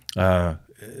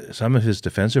 some of his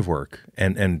defensive work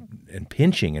and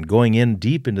pinching and going in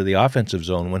deep into the offensive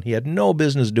zone when he had no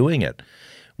business doing it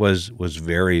was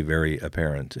very, very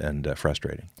apparent and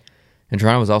frustrating. and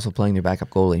Toronto was also playing their backup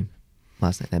goalie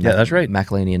last night. Yeah, that's right.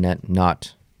 McElhaney and net,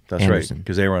 not That's Anderson. right,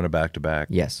 because they were on a back-to-back.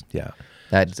 Yes, Yeah.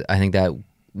 I think that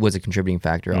was a contributing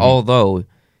factor. Although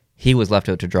he was left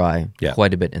out to dry Yeah.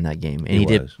 quite a bit in that game, and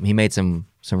He was. He made some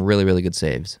really, really good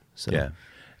saves. So Yeah.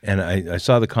 And I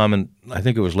saw the comment, I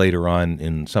think it was later on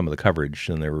in some of the coverage,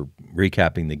 and they were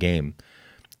recapping the game.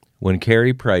 When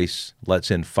Carey Price lets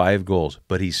in 5 goals,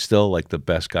 but he's still like the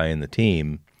best guy in the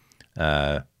team,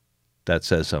 that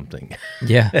says something.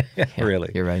 yeah,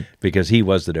 Really. you're right. Because he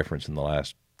was the difference in the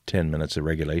last 10 minutes of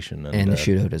regulation. And the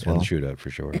shootout as well. And the shootout, for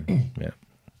sure. Yeah.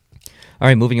 All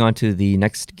right, moving on to the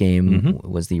next game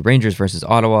was the Rangers versus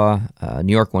Ottawa.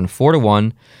 New York won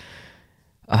 4-1.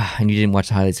 And you didn't watch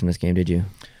the highlights from this game, did you?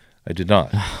 I did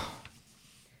not.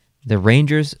 The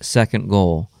Rangers' second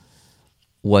goal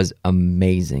was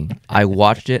amazing. I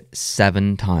watched it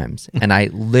 7 times, and I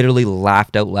literally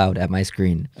laughed out loud at my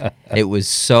screen. It was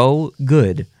so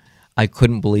good, I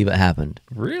couldn't believe it happened.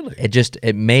 Really?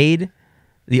 It made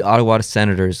the Ottawa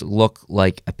Senators look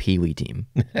like a peewee team.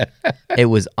 It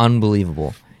was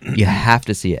unbelievable. You have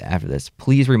to see it after this.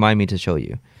 Please remind me to show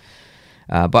you.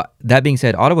 But that being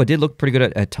said, Ottawa did look pretty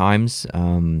good at times.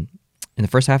 In the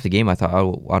first half of the game, I thought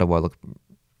Ottawa looked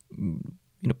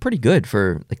pretty good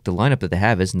for like the lineup that they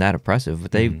have. Isn't that impressive?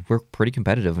 But they were pretty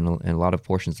competitive in a lot of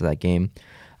portions of that game.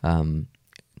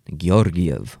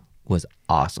 Georgiev was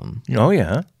awesome. Oh,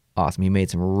 yeah. Awesome. He made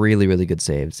some really, really good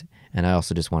saves. And I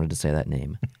also just wanted to say that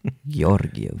name.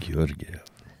 Georgiev. Georgiev.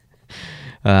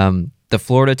 The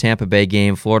Florida-Tampa Bay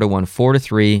game, Florida won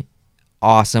 4-3.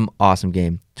 Awesome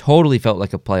game. Totally felt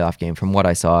like a playoff game from what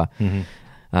I saw.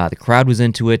 The crowd was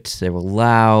into it. They were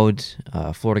loud.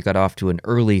 Florida got off to an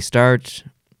early start.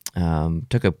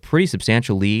 Took a pretty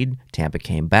substantial lead. Tampa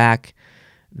came back,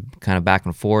 kind of back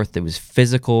and forth. It was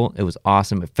physical. It was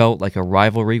awesome. It felt like a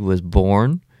rivalry was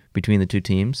born between the two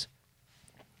teams.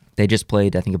 They just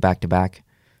played, I think, a back-to-back.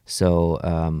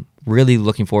 So really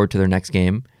looking forward to their next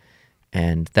game.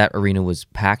 And that arena was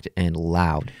packed and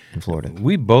loud in Florida.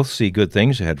 We both see good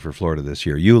things ahead for Florida this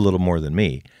year. You a little more than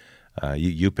me.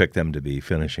 You picked them to be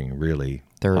finishing really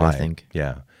Third, high. I think.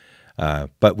 Yeah.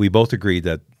 But we both agreed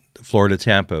that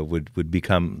Florida-Tampa would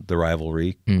become the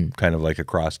rivalry, kind of like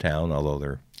across town, although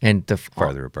they're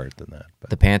farther apart than that. But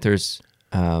the Panthers,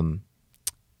 what's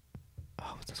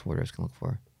this word I was going to look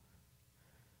for?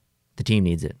 The team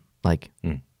needs it, like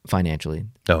financially.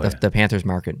 Oh, yeah. The Panthers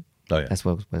market. Oh, yeah. That's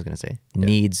what I was going to say. Yeah.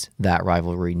 Needs that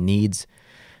rivalry, needs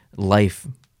life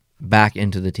back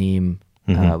into the team.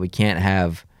 We can't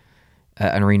have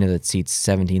an arena that seats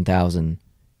 17,000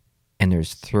 and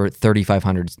there's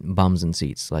 3,500 bums in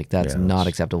seats. Like, that's not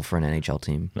acceptable for an NHL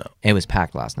team. No. It was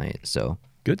packed last night, so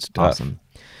good stuff. Awesome.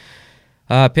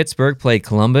 Pittsburgh played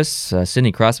Columbus.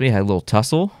 Sidney Crosby had a little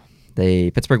tussle.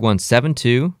 Pittsburgh won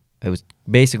 7-2. It was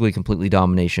basically completely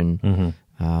domination.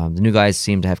 The new guys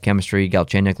seemed to have chemistry.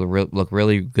 Galchenyuk looked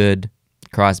really good.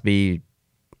 Crosby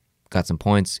got some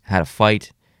points, had a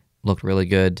fight, looked really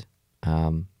good.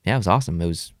 It was awesome. It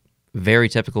was very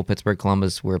typical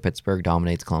Pittsburgh-Columbus, where Pittsburgh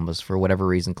dominates Columbus. For whatever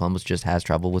reason, Columbus just has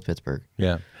trouble with Pittsburgh.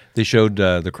 Yeah. They showed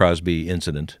the Crosby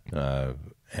incident,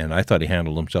 and I thought he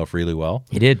handled himself really well.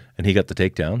 He did. And he got the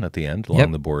takedown at the end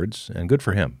along the boards, and good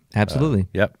for him. Absolutely.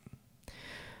 Yep.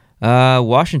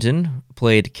 Washington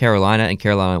played Carolina, and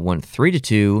Carolina won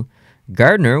 3-2.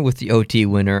 Gardner with the OT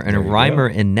winner, and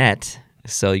Reimer in net.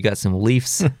 So you got some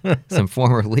Leafs, some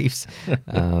former Leafs,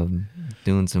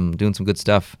 doing some good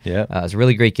stuff. Yeah, it was a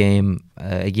really great game.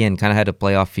 Again, kind of had a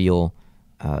playoff feel.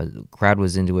 Crowd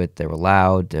was into it. They were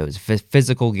loud. It was a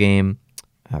physical game.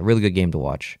 Really good game to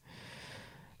watch.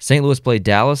 St. Louis played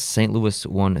Dallas. St. Louis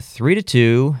won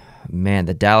 3-2. Man,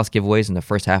 the Dallas giveaways in the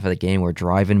first half of the game were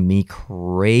driving me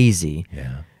crazy.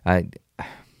 Yeah.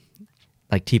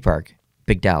 Like T-Park,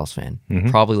 big Dallas fan.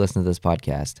 Probably listen to this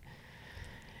podcast.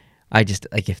 I just,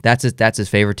 like, if that's his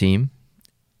favorite team.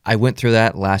 I went through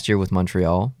that last year with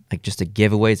Montreal, like just the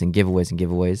giveaways and giveaways and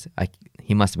giveaways.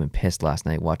 He must have been pissed last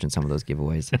night watching some of those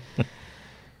giveaways.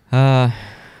 I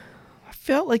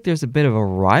felt like there's a bit of a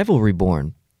rivalry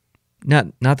born.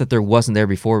 Not that there wasn't there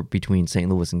before between St.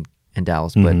 Louis and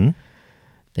Dallas, but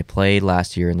they played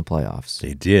last year in the playoffs.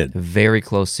 They did. A very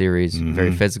close series,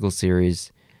 very physical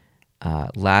series.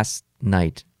 Last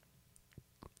night,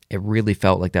 it really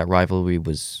felt like that rivalry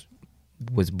was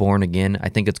born again. I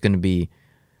think it's going to be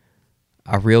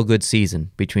a real good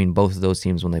season between both of those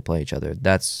teams when they play each other.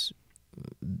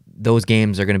 Those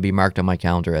games are going to be marked on my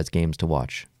calendar as games to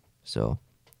watch. So,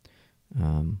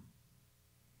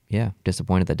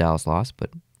 disappointed that Dallas lost, but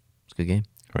it's a good game.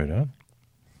 Right on.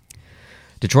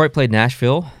 Detroit played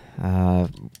Nashville.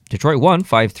 Detroit won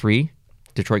 5-3.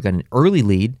 Detroit got an early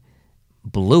lead,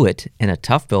 blew it in a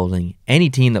tough building.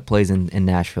 Any team that plays in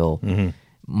Nashville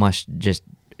must just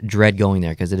dread going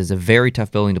there because it is a very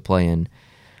tough building to play in.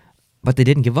 But they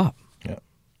didn't give up. Yeah.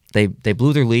 They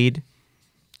blew their lead,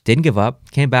 didn't give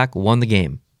up, came back, won the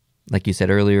game. Like you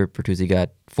said earlier, Bertuzzi got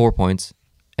 4 points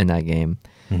in that game.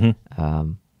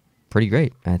 Pretty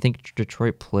great. I think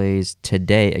Detroit plays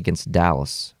today against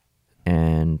Dallas,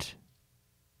 and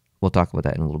we'll talk about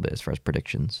that in a little bit as far as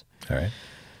predictions. All right.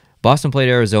 Boston played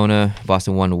Arizona.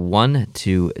 Boston won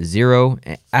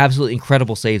 1-0. Absolutely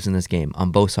incredible saves in this game on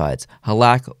both sides.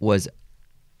 Halak was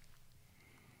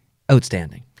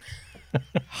outstanding.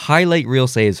 Highlight reel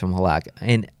saves from Halak,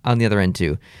 and on the other end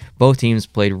too. Both teams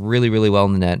played really, really well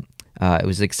in the net. It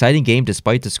was an exciting game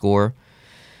despite the score,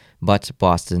 but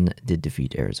Boston did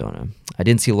defeat Arizona. I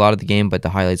didn't see a lot of the game, but the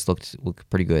highlights looked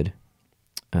pretty good.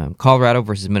 Colorado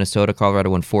versus Minnesota. Colorado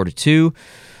won 4-2.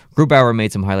 Grubauer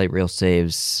made some highlight reel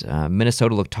saves.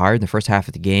 Minnesota looked tired in the first half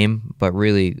of the game, but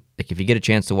really, like, if you get a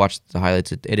chance to watch the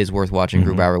highlights, it is worth watching.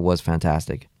 Grubauer was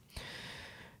fantastic.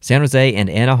 San Jose and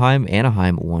Anaheim.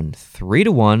 Anaheim won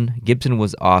 3-1. Gibson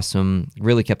was awesome.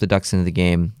 Really kept the Ducks into the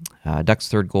game. Ducks'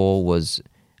 third goal was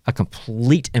a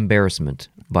complete embarrassment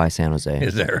by San Jose.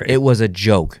 Is that right? It was a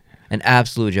joke, an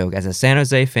absolute joke. As a San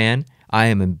Jose fan, I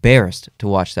am embarrassed to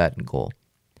watch that goal.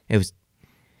 It was...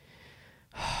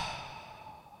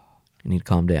 I need to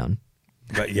calm down.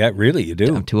 But yeah, really, you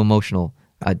do. I'm too emotional.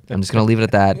 I'm just going to leave it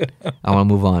at that. I want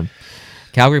to move on.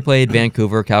 Calgary played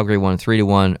Vancouver. Calgary won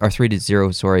 3-1 or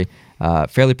 3-0. Sorry,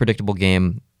 fairly predictable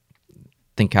game. I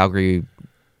think Calgary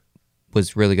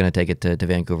was really going to take it to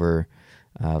Vancouver.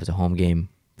 It was a home game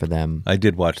for them. I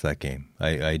did watch that game.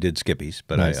 I did skippies,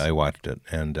 but Nice. I watched it,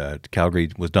 and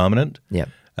Calgary was dominant. Yep.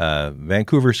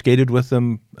 Vancouver skated with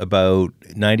them about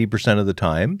 90% of the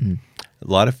time.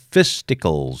 A lot of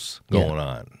fisticles going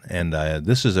on, and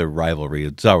this is a rivalry.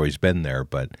 It's always been there,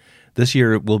 but this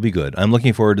year it will be good. I'm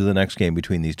looking forward to the next game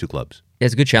between these two clubs.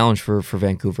 It's a good challenge for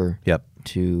Vancouver. Yep.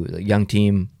 To a young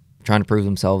team trying to prove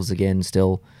themselves again.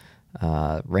 Still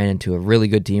ran into a really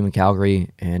good team in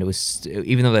Calgary, and it was,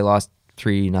 even though they lost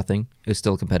 3-0, it was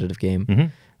still a competitive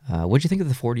game. What did you think of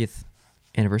the 40th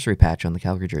anniversary patch on the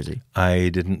Calgary jersey? I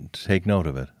didn't take note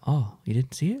of it. Oh, you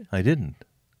didn't see it? I didn't.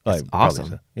 It's I probably awesome.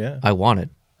 said- yeah. I want it.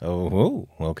 Oh,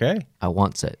 okay. I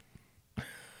want it.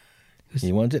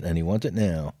 He wants it, and he wants it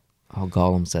now. Oh,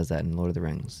 Gollum says that in Lord of the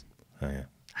Rings. Oh, yeah.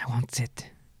 I want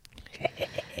it.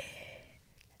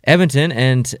 Edmonton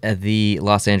and the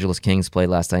Los Angeles Kings played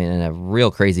last night in a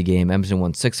real crazy game. Edmonton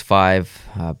won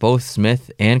 6-5. Both Smith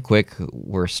and Quick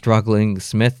were struggling.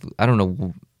 Smith, I don't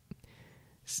know.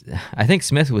 I think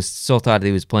Smith was still thought that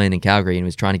he was playing in Calgary and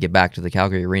was trying to get back to the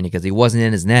Calgary arena because he wasn't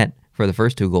in his net for the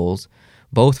first two goals.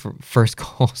 Both first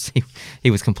goals,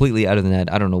 he was completely out of the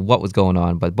net. I don't know what was going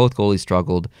on, but both goalies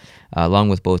struggled, along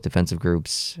with both defensive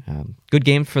groups. Good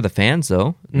game for the fans,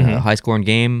 though. High-scoring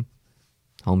game.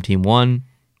 Home team won.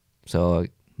 So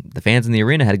the fans in the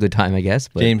arena had a good time, I guess.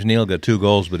 But James Neal got 2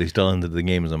 goals, but he still ended the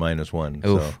game as a -1.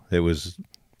 Oof. So it was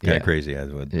kind of crazy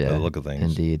the look of things.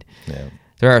 Indeed. Yeah.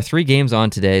 There are 3 games on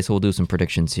today, so we'll do some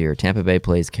predictions here. Tampa Bay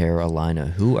plays Carolina.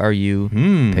 Who are you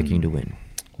picking to win?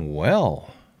 Well,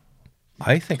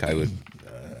 I think I would.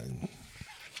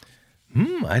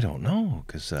 I don't know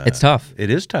because It's tough. It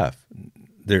is tough.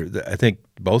 I think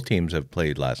both teams have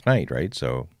played last night, right?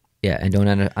 So Yeah, and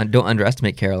don't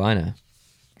underestimate Carolina.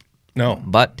 no,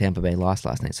 But Tampa Bay lost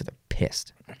last night, so they're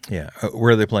pissed. yeah.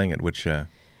 Where are they playing it? Which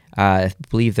I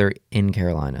believe they're in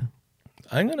Carolina.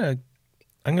 I'm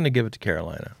gonna give it to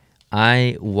Carolina.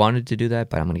 I wanted to do that,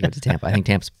 but I'm going to give it to Tampa. I think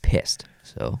Tampa's pissed.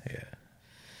 So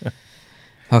Yeah.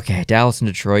 Okay, Dallas and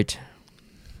Detroit.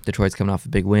 Detroit's coming off a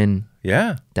big win.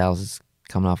 Yeah. Dallas is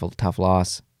coming off a tough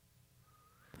loss.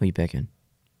 Who are you picking?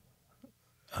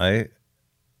 I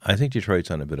think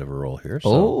Detroit's on a bit of a roll here.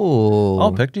 So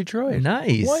I'll pick Detroit.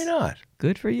 Nice. Why not?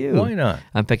 Good for you. Why not?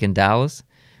 I'm picking Dallas.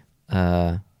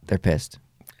 They're pissed.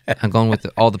 I'm going with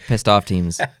all the pissed off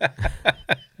teams.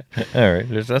 All right,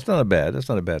 that's not a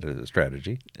bad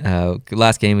strategy.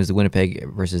 Last game is the Winnipeg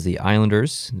versus the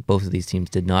Islanders. Both of these teams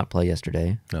did not play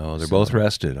yesterday. No, they're both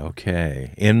rested.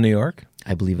 Okay, in New York.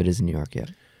 I believe it is in New York. Yeah.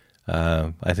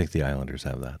 I think the Islanders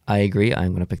have that. I agree. I'm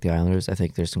going to pick the Islanders. I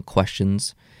think there's some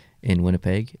questions in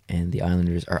Winnipeg, and the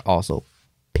Islanders are also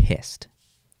pissed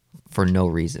for no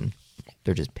reason.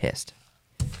 They're just pissed.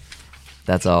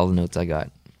 That's all the notes I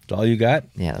got. That's all you got?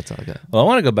 Yeah, that's all I got. Well, I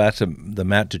want to go back to the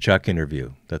Matt Tkachuk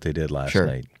interview that they did last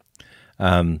night.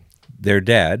 Their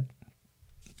dad,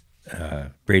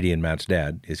 Brady and Matt's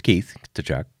dad, is Keith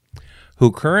Tkachuk,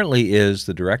 who currently is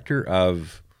the director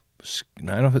of,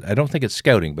 I don't think it's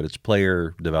scouting, but it's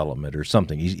player development or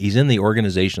something. He's in the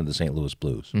organization of the St. Louis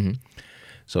Blues. Mm-hmm.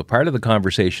 So part of the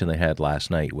conversation they had last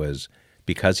night was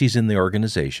because he's in the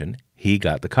organization, he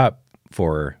got the cup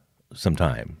for some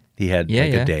time. He had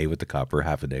a day with the cup or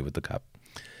half a day with the cup.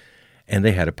 And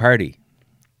they had a party.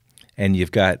 And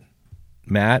you've got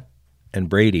Matt and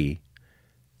Brady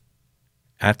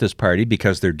at this party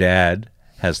because their dad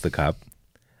has the cup,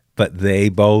 but they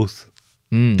both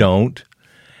don't.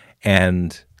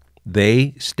 And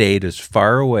they stayed as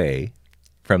far away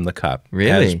from the cup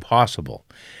as possible.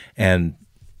 And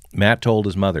Matt told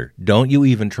his mother, don't you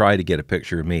even try to get a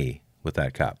picture of me with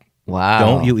that cup. Wow.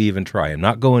 Don't you even try. I'm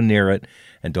not going near it.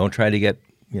 And don't try to get,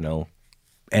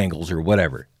 angles or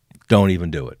whatever. Don't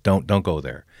even do it. Don't go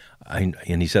there. And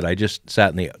he said, I just sat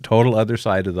in the total other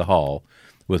side of the hall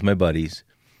with my buddies,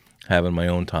 having my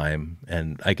own time.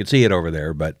 And I could see it over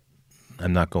there, but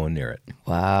I'm not going near it.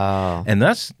 Wow. And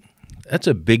that's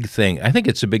a big thing. I think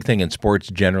it's a big thing in sports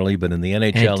generally, but in the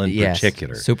NHL in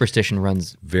particular. Superstition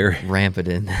runs very rampant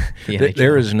in the NHL.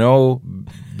 There is no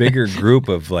bigger group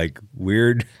of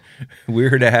weird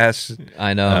ass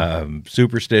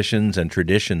superstitions and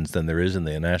traditions than there is in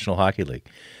the National Hockey League.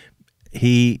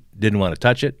 He didn't want to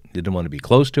touch it, didn't want to be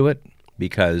close to it,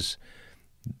 because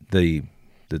the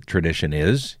tradition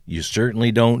is you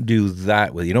certainly don't do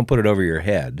that you don't put it over your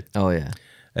head. Oh yeah.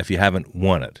 If you haven't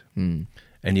won it. And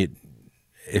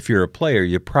if you're a player,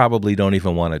 you probably don't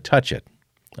even want to touch it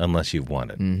unless you've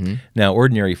won it. Mm-hmm. Now,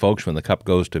 ordinary folks, when the cup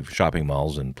goes to shopping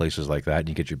malls and places like that, and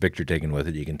you get your picture taken with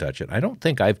it, you can touch it. I don't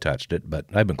think I've touched it, but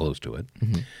I've been close to it.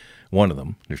 Mm-hmm. One of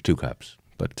them. There's two cups.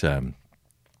 But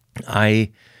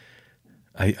I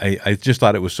just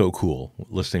thought it was so cool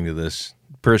listening to this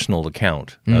personal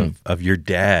account of your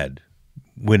dad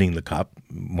winning the cup,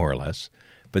 more or less.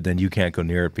 But then you can't go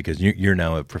near it because you're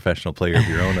now a professional player of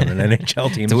your own on an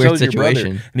NHL team. It's a weird situation.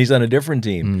 Your brother, and he's on a different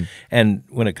team. And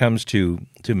when it comes to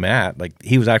Matt,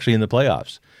 he was actually in the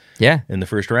playoffs. Yeah. In the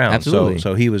first round. Absolutely.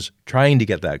 So he was trying to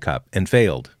get that cup and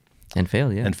failed. And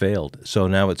failed. So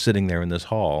now it's sitting there in this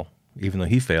hall, even though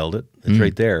he failed it. It's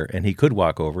right there. And he could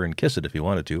walk over and kiss it if he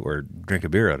wanted to or drink a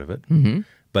beer out of it. Mm-hmm.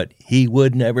 But he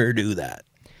would never do that,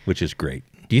 which is great.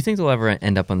 Do you think they'll ever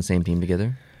end up on the same team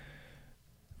together?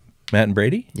 Matt and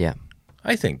Brady? Yeah.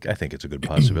 I think it's a good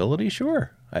possibility,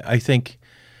 sure. I think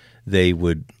they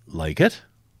would like it.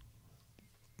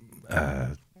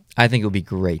 I think it would be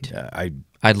great.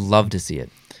 I'd love to see it.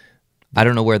 I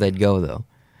don't know where they'd go, though.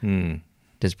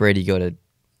 Does Brady go to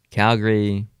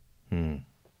Calgary? Do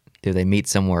they meet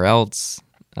somewhere else?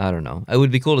 I don't know. It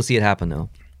would be cool to see it happen, though.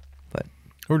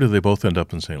 Or do they both end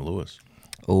up in St. Louis?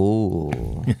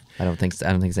 Oh, I don't think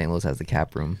St. Louis has the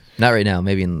cap room. Not right now.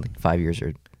 Maybe in 5 years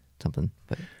or something.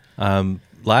 But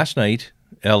last night,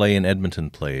 L.A. and Edmonton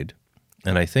played,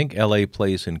 and I think L.A.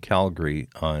 plays in Calgary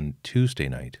on Tuesday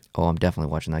night. Oh, I'm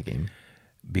definitely watching that game.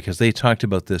 Because they talked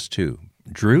about this too.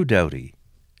 Drew Doughty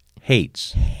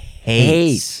hates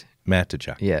Matt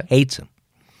Tkachuk. Yeah. Hates him.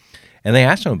 And they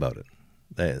asked him about it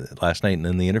last night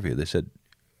in the interview. They said,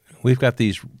 we've got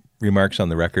these remarks on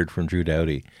the record from Drew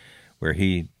Doughty where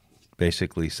he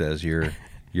basically says, you're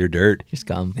dirt. You're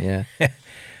scum, yeah.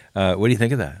 What do you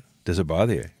think of that? Does it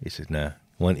bother you? He says, nah.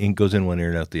 One ink goes in one ear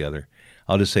and out the other.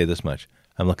 I'll just say this much.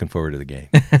 I'm looking forward to the game.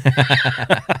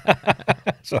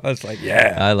 So I was like,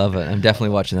 yeah. I love it. I'm definitely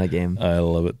watching that game. I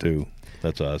love it too.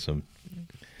 That's awesome.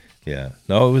 Yeah.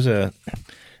 No, it was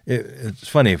it's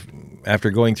funny. After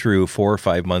going through 4 or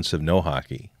 5 months of no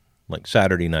hockey, like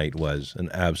Saturday night was an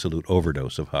absolute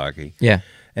overdose of hockey. Yeah.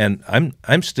 And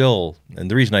I'm still, and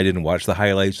the reason I didn't watch the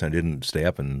highlights and I didn't stay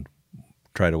up and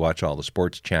try to watch all the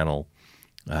sports channel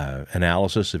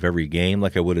analysis of every game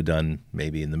like I would have done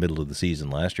maybe in the middle of the season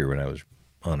last year when I was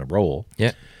on a roll.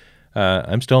 Yeah.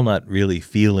 I'm still not really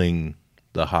feeling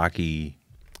the hockey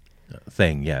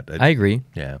thing yet. I agree.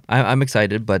 Yeah. I'm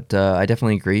excited, but I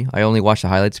definitely agree. I only watch the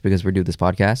highlights because we do this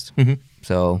podcast. Mm-hmm.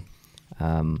 So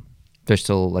there's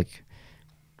still like,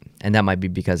 and that might be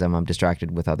because I'm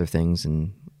distracted with other things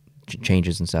and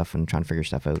changes and stuff and trying to figure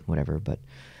stuff out, whatever. But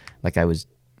like I was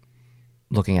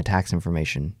looking at tax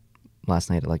information last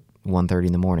night at like 1:30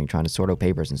 in the morning, trying to sort out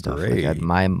papers and stuff. Like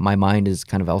my mind is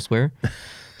kind of elsewhere.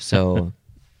 So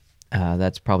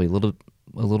that's probably a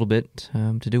little bit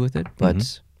to do with it.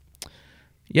 But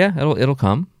yeah, it'll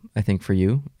come, I think, for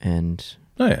you and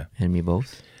me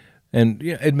both. And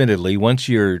yeah, admittedly, once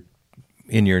you're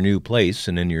in your new place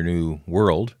and in your new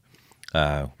world,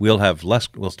 we'll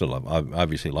still have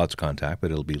obviously lots of contact,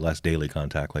 but it'll be less daily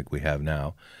contact like we have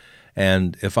now.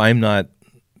 And if I'm not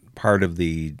part of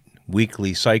the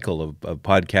weekly cycle of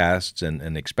podcasts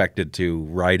and expected to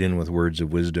write in with words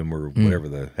of wisdom or whatever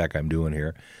the heck I'm doing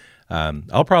here,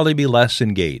 I'll probably be less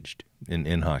engaged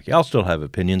in hockey. I'll still have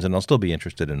opinions and I'll still be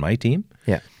interested in my team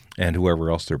and whoever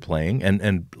else they're playing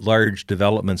and large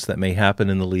developments that may happen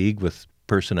in the league with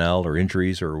personnel or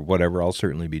injuries or whatever. I'll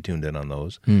certainly be tuned in on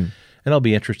those. And I'll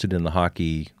be interested in the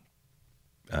hockey,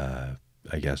 I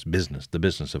guess, the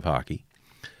business of hockey.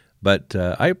 But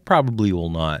I probably will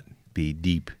not be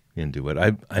deep into it.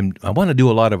 I want to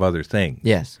do a lot of other things.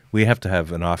 Yes. We have to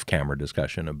have an off-camera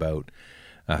discussion about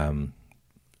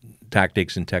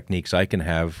tactics and techniques I can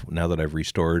have now that I've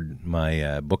restored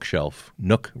my bookshelf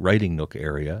writing nook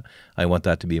area. I want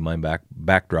that to be my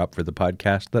backdrop for the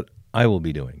podcast that I will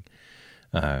be doing.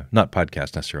 Not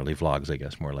podcasts necessarily, vlogs, I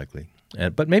guess, more likely.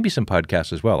 But maybe some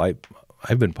podcasts as well.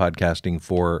 I've been podcasting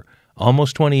for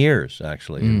almost 20 years,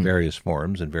 actually, in various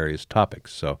forums and various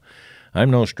topics. So I'm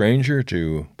no stranger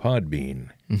to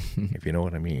Podbean, if you know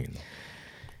what I mean.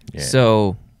 Yeah.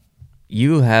 So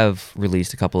you have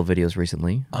released a couple of videos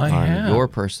recently on your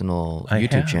personal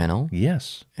YouTube channel.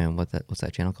 Yes. And what's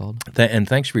that channel called? And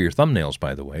thanks for your thumbnails,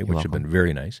 by the way, which have been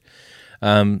very nice.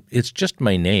 It's just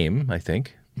my name, I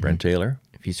think, Brent Taylor.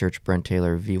 If you search Brent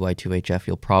Taylor VY2HF,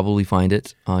 you'll probably find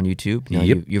it on YouTube. Now,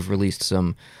 you've released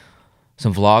some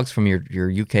vlogs from your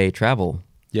UK travel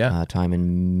time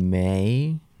in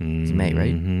May. It's May,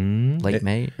 right? Late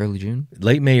May, early June?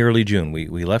 Late May, early June.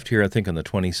 We left here, I think, on the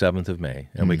 27th of May,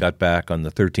 and we got back on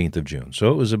the 13th of June.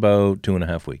 So it was about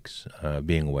 2.5 weeks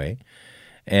being away.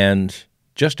 And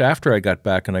just after I got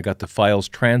back and I got the files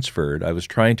transferred, I was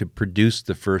trying to produce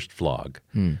the first vlog.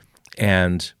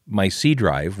 And my C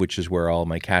drive, which is where all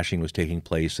my caching was taking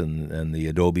place and the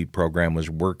Adobe program was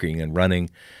working and running,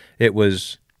 it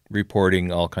was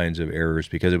reporting all kinds of errors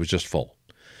because it was just full.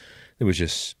 There was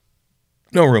just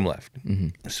no room left.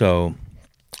 So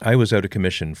I was out of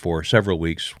commission for several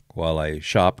weeks while I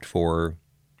shopped for,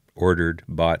 ordered,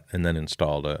 bought, and then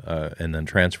installed and then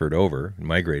transferred over,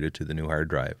 migrated to the new hard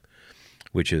drive,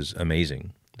 which is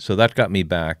amazing. So that got me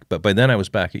back. But by then I was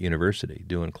back at university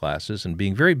doing classes and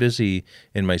being very busy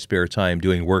in my spare time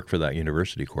doing work for that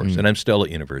university course. And I'm still at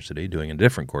university doing a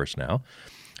different course now.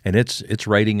 And it's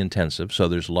writing intensive. So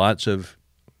there's lots of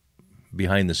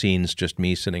behind the scenes, just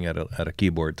me sitting at a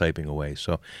keyboard typing away.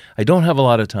 So I don't have a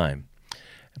lot of time.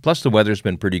 Plus the weather's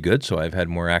been pretty good, so I've had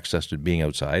more access to being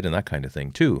outside and that kind of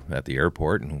thing too, at the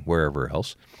airport and wherever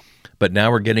else. But now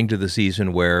we're getting to the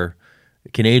season where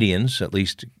Canadians, at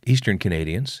least Eastern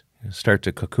Canadians, start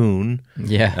to cocoon.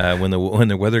 When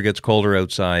the weather gets colder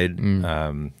outside,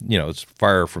 it's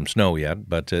far from snow yet,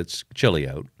 but it's chilly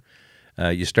out.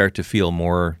 You start to feel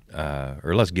more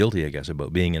or less guilty, I guess,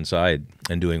 about being inside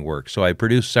and doing work. So I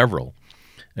produced several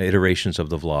iterations of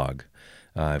the vlog.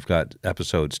 I've got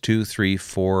episodes 2, 3,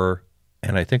 4,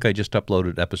 and I think I just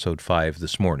uploaded episode 5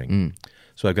 this morning.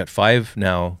 So I've got 5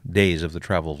 now days of the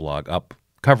travel vlog up,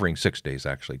 covering 6 days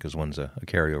actually, because one's a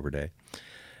carryover day.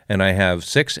 And I have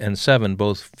 6 and 7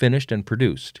 both finished and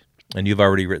produced. And you've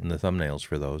already written the thumbnails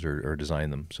for those or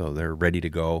designed them. So they're ready to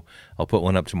go. I'll put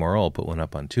one up tomorrow. I'll put one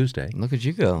up on Tuesday. Look at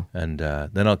you go. And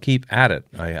then I'll keep at it.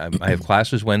 I have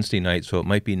classes Wednesday night, so it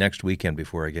might be next weekend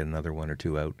before I get another 1 or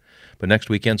 2 out. But next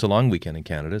weekend's a long weekend in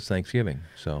Canada. It's Thanksgiving.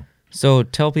 So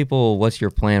tell people what's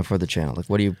your plan for the channel. Like,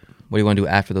 what do you want to do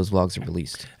after those vlogs are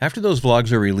released? After those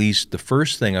vlogs are released, the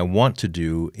first thing I want to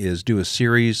do is do a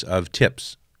series of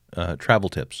tips. Travel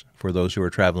tips for those who are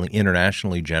traveling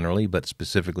internationally generally, but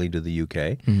specifically to the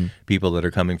UK, people that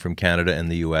are coming from Canada and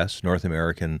the US, North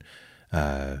American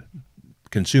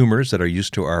consumers that are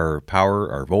used to our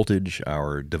power, our voltage,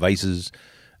 our devices,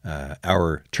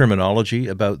 our terminology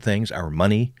about things, our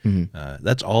money.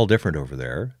 That's all different over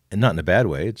there, and not in a bad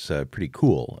way. It's pretty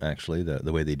cool, actually,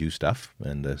 the way they do stuff,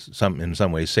 and in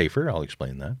some ways safer. I'll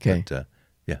explain that. Okay. But,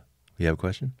 yeah. You have a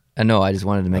question? No, I just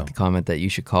wanted to make the comment that you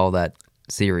should call that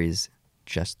series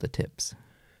Just the Tips.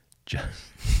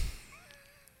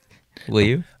 Will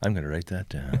you? I'm going to write that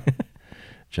down.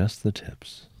 Just the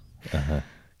tips.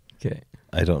 Okay.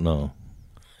 I don't know.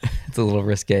 It's a little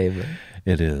risque, but...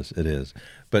 It is.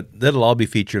 But that'll all be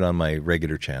featured on my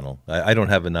regular channel. I don't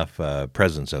have enough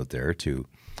presence out there to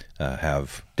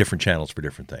have different channels for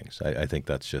different things. I think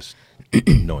that's just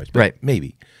noise. But right.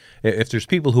 Maybe. If there's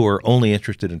people who are only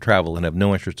interested in travel and have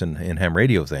no interest in ham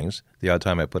radio things, the odd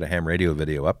time I put a ham radio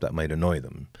video up, that might annoy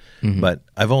them. But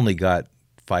I've only got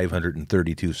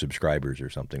 532 subscribers or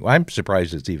something. Well, I'm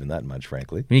surprised it's even that much,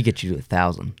 frankly. We need to get you to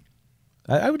 1,000.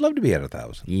 I would love to be at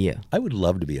 1,000. Yeah. I would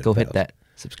love to be at 1,000. Go hit that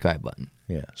subscribe button.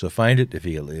 Yeah. So find it. If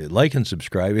you like and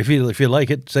subscribe. If you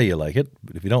like it, say you like it.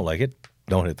 But if you don't like it,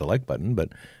 don't hit the like button. But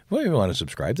if you want to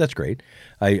subscribe, that's great.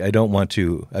 I don't want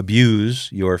to abuse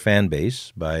your fan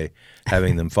base by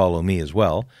having them follow me as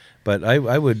well. But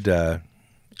I would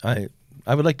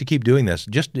like to keep doing this.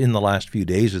 Just in the last few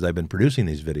days as I've been producing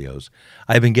these videos,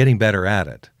 I've been getting better at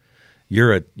it.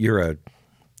 You're a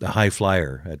high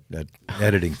flyer at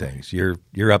editing things.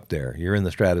 You're up there. You're in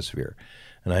the stratosphere.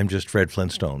 And I'm just Fred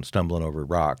Flintstone stumbling over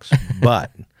rocks.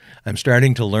 But I'm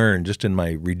starting to learn, just in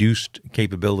my reduced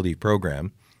capability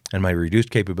program and my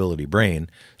reduced capability brain,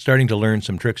 starting to learn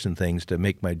some tricks and things to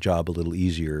make my job a little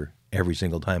easier every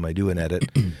single time I do an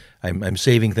edit. I'm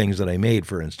saving things that I made,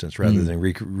 for instance, rather than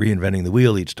reinventing the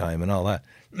wheel each time and all that.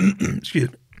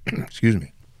 Excuse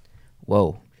me.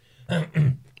 Whoa.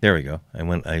 There we go.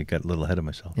 I got a little ahead of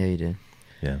myself. Yeah, you did.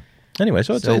 Yeah. Anyway,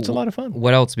 so it's a lot of fun.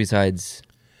 What else besides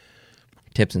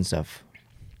tips and stuff?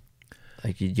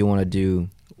 Like, do you want to do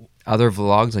other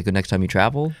vlogs, like the next time you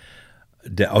travel?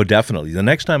 Definitely. The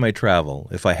next time I travel,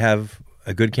 if I have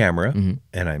a good camera,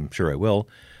 and I'm sure I will,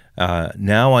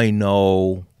 now I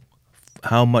know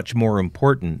how much more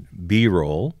important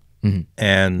B-roll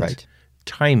and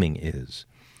timing is.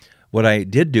 What I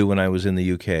did do when I was in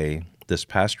the UK this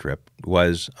past trip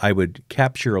was I would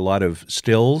capture a lot of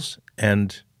stills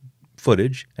and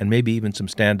footage and maybe even some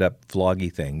stand-up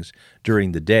vloggy things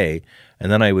during the day,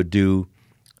 and then I would do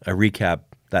a recap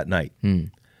that night.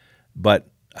 But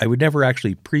I would never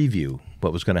actually preview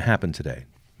what was going to happen today,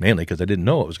 mainly because I didn't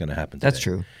know what was going to happen today. That's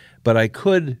true. But I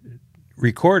could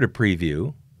record a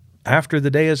preview after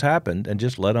the day has happened and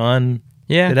just let on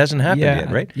it hasn't happened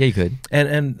yet, right? Yeah, you could.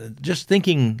 And just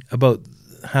thinking about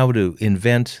how to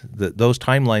invent those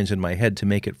timelines in my head to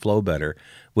make it flow better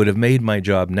would have made my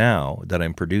job now that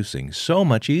I'm producing so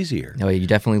much easier. Oh, you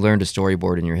definitely learned a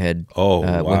storyboard in your head.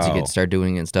 Wow. Once you start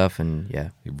doing it and stuff, and yeah.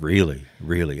 Really.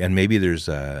 And maybe there's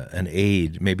an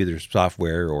aid, maybe there's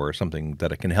software or something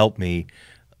that can help me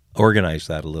organize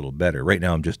that a little better. Right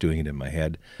now I'm just doing it in my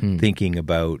head, thinking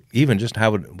about even just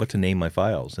what to name my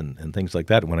files and things like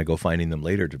that when I go finding them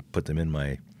later to put them in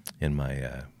my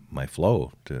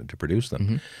flow to produce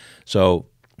them. So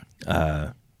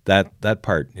that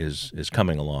part is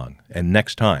coming along. And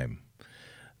next time,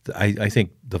 I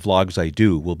think the vlogs I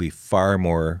do will be far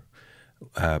more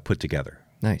put together.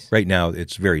 Nice. Right now,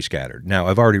 it's very scattered. Now,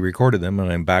 I've already recorded them,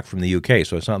 and I'm back from the UK,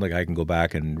 so it's not like I can go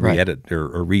back and re-edit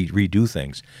or redo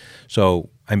things.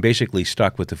 So I'm basically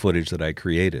stuck with the footage that I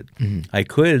created. I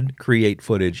could create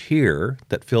footage here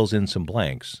that fills in some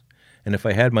blanks. And if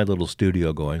I had my little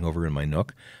studio going over in my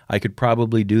nook, I could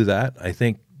probably do that. I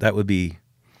think that would be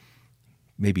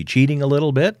maybe cheating a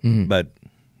little bit, but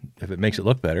if it makes it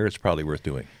look better, it's probably worth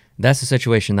doing. That's the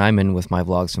situation I'm in with my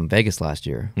vlogs from Vegas last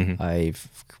year.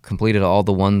 I've completed all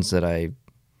the ones that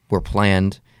were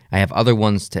planned. I have other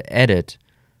ones to edit,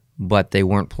 but they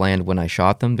weren't planned when I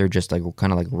shot them. They're just like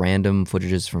kind of like random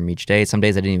footages from each day. Some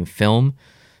days I didn't even film,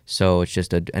 so it's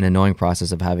just an annoying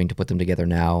process of having to put them together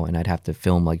now, and I'd have to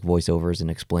film like voiceovers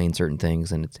and explain certain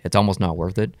things, and it's almost not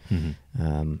worth it.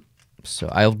 So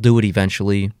I'll do it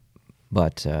eventually,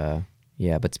 but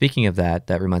yeah. But speaking of that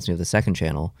reminds me of the second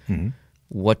channel.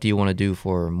 What do you want to do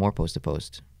for more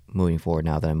post-to-post moving forward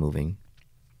now that I'm moving?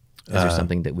 Is there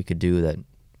something that we could do that...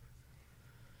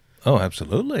 Oh,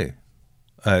 absolutely.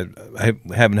 I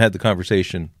haven't had the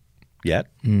conversation yet,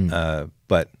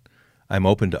 but I'm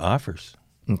open to offers.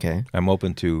 Okay. I'm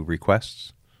open to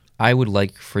requests. I would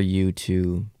like for you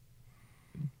to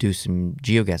do some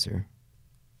GeoGuessr.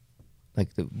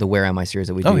 Like the Where Am I series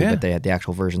that we do, but they had the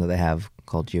actual version that they have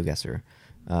called GeoGuessr.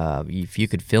 If you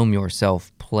could film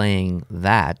yourself playing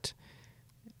that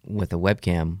with a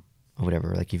webcam or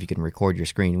whatever, like if you can record your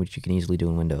screen, which you can easily do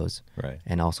in Windows, right,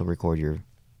 and also record your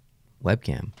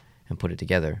webcam and put it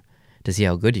together to see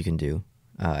how good you can do.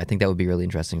 I think that would be really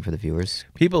interesting for the viewers.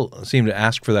 People seem to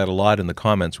ask for that a lot in the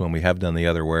comments when we have done the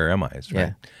other Where Am I's,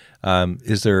 right? Yeah.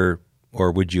 Is there,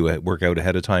 or would you work out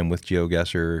ahead of time with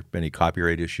GeoGuessr any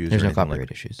copyright issues? There's or no anything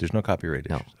copyright issues. There's no copyright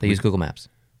No, issues. they use Google Maps.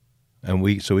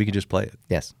 And so we can just play it.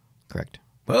 Yes, correct.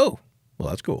 Oh, well,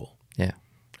 that's cool. Yeah.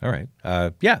 All right.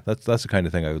 Yeah, that's the kind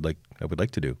of thing I would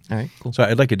like to do. All right, cool. So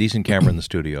I'd like a decent camera in the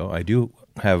studio. I do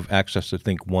have access to,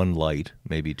 think, one light,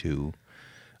 maybe two,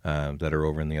 that are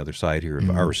over on the other side here of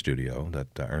our studio that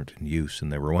aren't in use,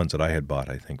 and there were ones that I had bought,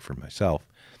 I think, for myself.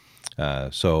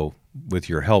 So with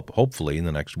your help, hopefully in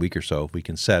the next week or so, we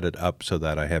can set it up so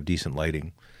that I have decent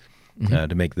lighting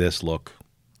to make this look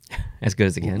As good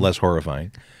as it can. less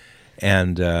horrifying.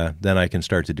 And then I can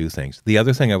start to do things. The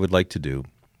other thing I would like to do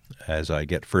as I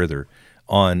get further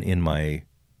on in my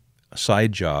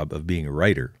side job of being a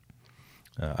writer,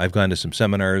 I've gone to some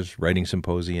seminars, writing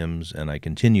symposiums, and I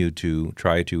continue to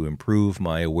try to improve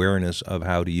my awareness of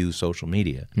how to use social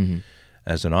media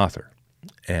as an author.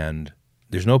 And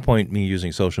there's no point me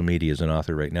using social media as an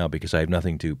author right now because I have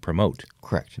nothing to promote.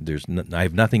 Correct. I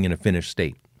have nothing in a finished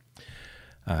state.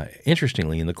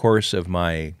 Interestingly, in the course of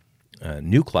my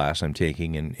new class I'm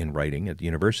taking in writing at the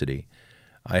university,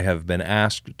 I have been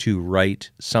asked to write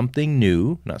something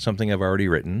new, not something I've already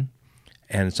written,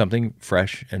 and something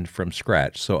fresh and from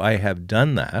scratch. So I have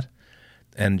done that,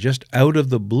 and just out of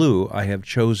the blue, I have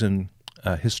chosen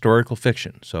historical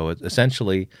fiction. So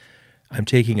essentially, I'm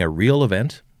taking a real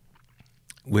event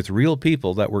with real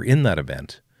people that were in that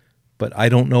event, but I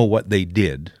don't know what they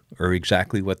did or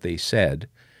exactly what they said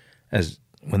as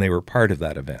when they were part of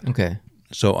that event. Okay.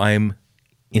 So I'm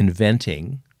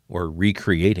inventing or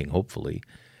recreating, hopefully,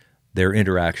 their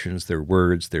interactions, their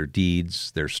words, their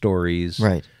deeds, their stories,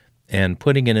 Right. and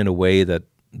putting it in a way that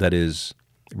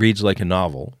reads like a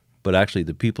novel, but actually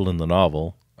the people in the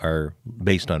novel are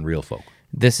based on real folk.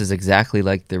 This is exactly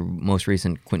like the most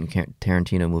recent Quentin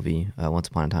Tarantino movie, Once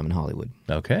Upon a Time in Hollywood,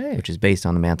 Okay. which is based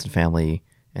on the Manson family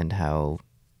and how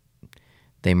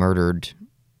they murdered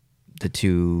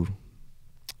the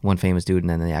one famous dude and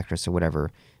then the actress or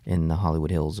whatever in the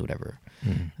Hollywood Hills or whatever.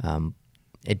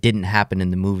 It didn't happen in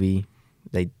the movie.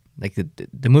 The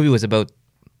movie was about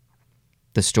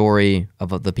the story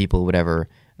of the people, whatever.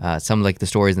 Some like the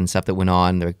stories and stuff that went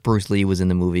on. Like Bruce Lee was in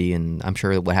the movie, and I'm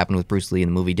sure what happened with Bruce Lee in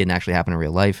the movie didn't actually happen in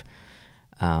real life.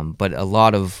 But a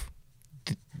lot of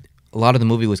the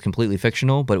movie was completely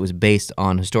fictional, but it was based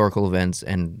on historical events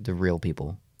and the real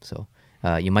people. So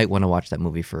you might want to watch that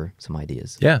movie for some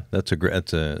ideas. Yeah, that's a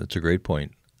great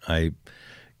point.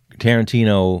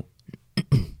 Tarantino,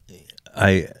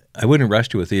 I wouldn't rush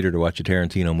to a theater to watch a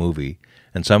Tarantino movie,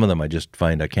 and some of them I just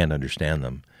find I can't understand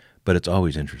them. But it's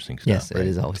always interesting stuff. Yes, right? it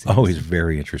is always always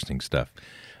very interesting stuff.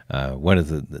 One of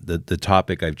the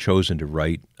topic I've chosen to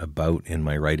write about in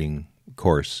my writing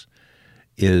course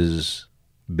is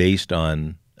based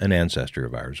on an ancestor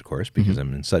of ours, of course, because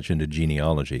I'm into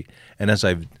genealogy. And as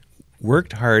I've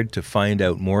worked hard to find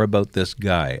out more about this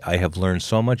guy, I have learned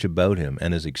so much about him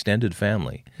and his extended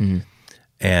family,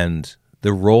 and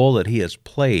the role that he has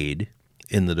played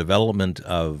in the development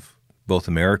of both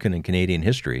American and Canadian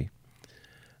history,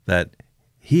 that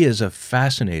he is a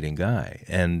fascinating guy.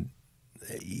 And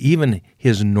even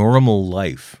his normal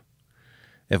life,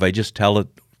 if I just tell it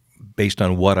based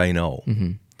on what I know,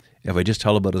 if I just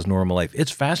tell about his normal life, it's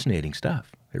fascinating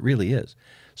stuff. It really is.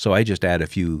 So I just add a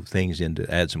few things in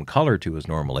to add some color to his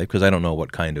normal life, because I don't know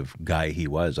what kind of guy he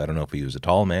was. I don't know if he was a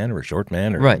tall man or a short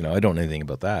man, or right. I don't know anything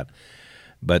about that.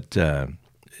 But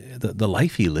the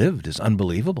life he lived is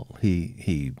unbelievable.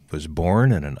 He was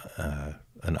born in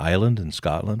an island in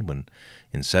Scotland when,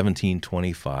 in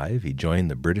 1725, he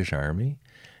joined the British Army.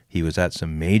 He was at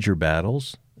some major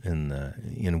battles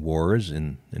in wars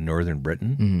in northern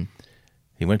Britain.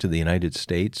 He went to the United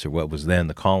States, or what was then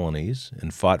the colonies,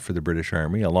 and fought for the British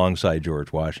Army alongside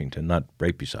George Washington, not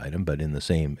right beside him, but in the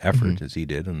same effort as he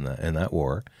did in that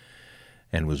war,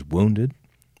 and was wounded,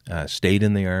 stayed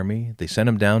in the Army. They sent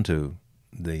him down to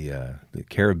the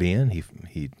Caribbean.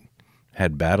 He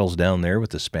had battles down there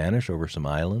with the Spanish over some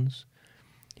islands.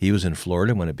 He was in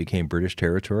Florida when it became British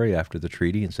territory after the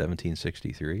treaty in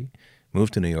 1763.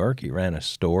 Moved to New York. He ran a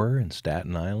store in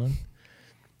Staten Island.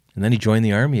 And then he joined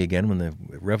the Army again when the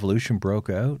Revolution broke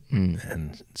out,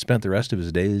 and spent the rest of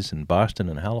his days in Boston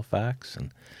and Halifax,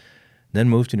 and then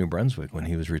moved to New Brunswick when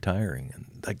he was retiring.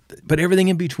 And but everything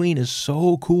in between is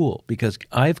so cool, because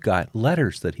I've got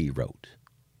letters that he wrote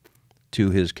to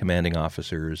his commanding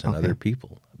officers and other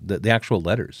people. The actual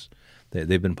letters.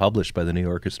 They've been published by the New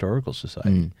York Historical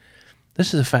Society.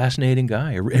 This is a fascinating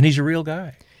guy, and he's a real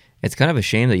guy. It's kind of a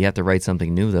shame that you have to write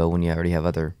something new, though, when you already have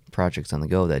other projects on the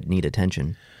go that need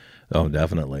attention. Oh,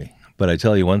 definitely. But I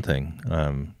tell you one thing.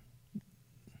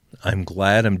 I'm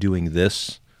glad I'm doing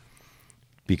this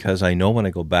because I know when I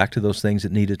go back to those things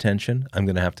that need attention, I'm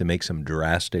going to have to make some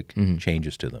drastic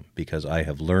changes to them because I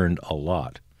have learned a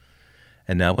lot.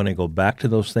 And now when I go back to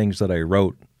those things that I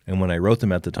wrote, and when I wrote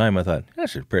them at the time, I thought,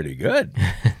 this is pretty good.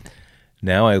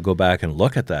 Now I go back and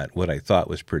look at that, what I thought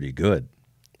was pretty good.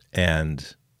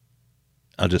 And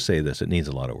I'll just say this, it needs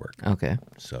a lot of work. Okay.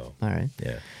 So, all right.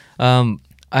 Yeah.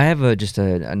 I have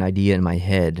an idea in my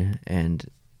head, and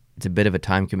it's a bit of a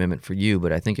time commitment for you,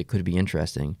 but I think it could be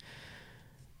interesting.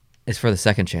 It's for the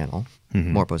second channel,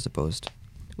 More Post to Post.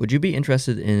 Would you be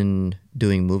interested in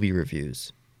doing movie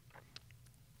reviews?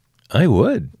 I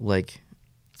would. Like,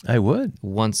 I would.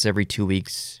 Once every 2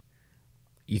 weeks,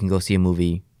 you can go see a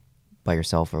movie by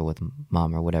yourself or with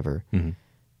mom or whatever, and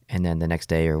then the next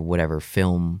day or whatever,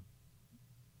 film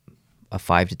a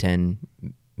 5 to 10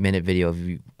 minute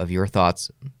video of your thoughts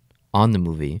on the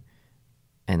movie,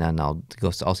 and then I'll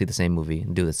see the same movie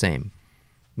and do the same,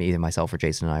 either myself or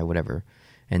Jason and I, or whatever.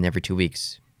 And every 2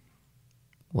 weeks,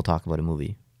 we'll talk about a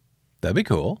movie. That'd be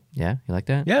cool. Yeah, you like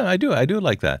that? Yeah, I do. I do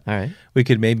like that. All right. We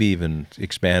could maybe even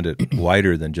expand it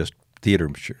wider than just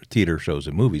theater shows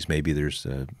and movies. Maybe there's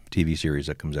a TV series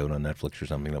that comes out on Netflix or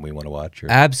something that we want to watch. Or...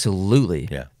 Absolutely.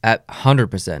 Yeah. At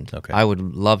 100%. Okay. I would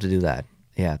love to do that.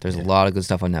 Yeah, there's a lot of good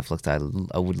stuff on Netflix that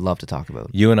I would love to talk about.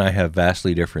 You and I have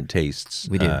vastly different tastes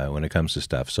We do. When it comes to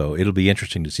stuff. So it'll be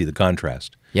interesting to see the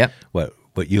contrast. Yep.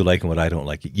 What you like and what I don't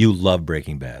like. You love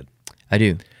Breaking Bad. I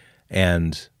do.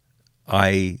 And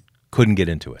I couldn't get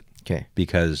into it. Okay.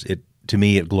 Because to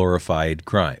me it glorified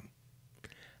crime.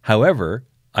 However,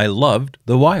 I loved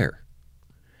The Wire,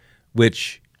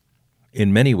 which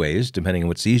in many ways, depending on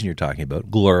what season you're talking about,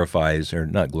 glorifies, or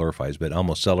not glorifies, but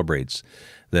almost celebrates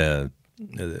the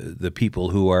people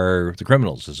who are the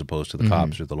criminals as opposed to the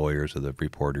cops or the lawyers or the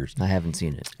reporters. I haven't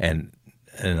seen it.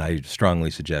 And I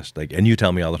strongly suggest, and you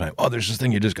tell me all the time, oh, there's this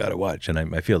thing you just got to watch. And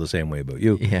I feel the same way about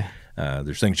you. Yeah.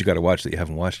 There's things you got to watch that you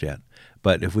haven't watched yet.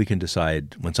 But if we can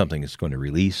decide when something is going to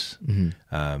release,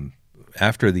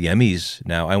 after the Emmys,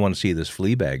 now I want to see this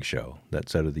Fleabag show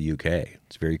that's out of the UK.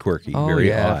 It's very quirky,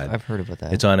 very odd. I've heard about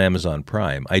that. It's on Amazon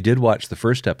Prime. I did watch the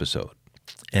first episode,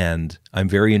 and I'm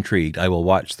very intrigued. I will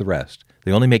watch the rest.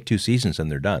 They only make 2 seasons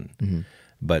and they're done.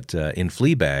 But in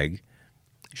Fleabag,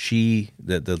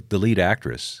 the lead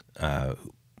actress,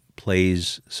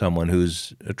 plays someone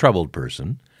who's a troubled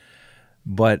person,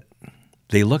 but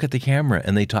they look at the camera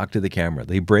and they talk to the camera.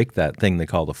 They break that thing they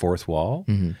call the fourth wall.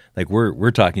 Like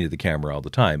we're talking to the camera all the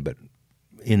time, but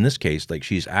in this case, like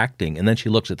she's acting and then she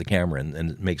looks at the camera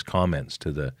and makes comments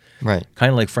to the right, kind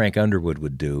of like Frank Underwood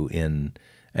would do and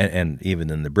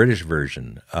even in the British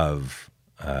version of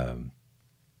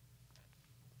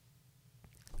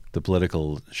the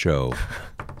political show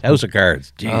House of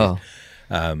Cards. Jeez.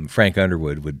 Frank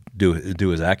Underwood would do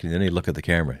his acting, and then he'd look at the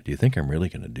camera. Do you think I'm really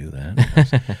going to do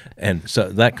that? And so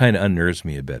that kind of unnerves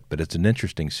me a bit. But it's an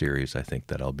interesting series, I think,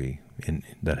 that I'll be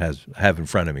have in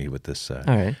front of me with this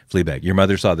Fleabag. Your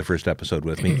mother saw the first episode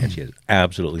with me, and she has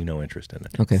absolutely no interest in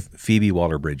it. Okay. Phoebe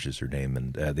Waller-Bridge is her name,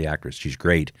 and the actress. She's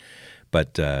great,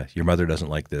 but your mother doesn't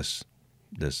like this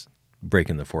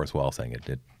breaking the fourth wall thing.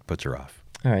 It puts her off.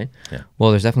 All right. Yeah. Well,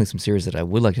 there's definitely some series that I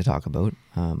would like to talk about.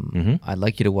 I'd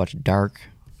like you to watch Dark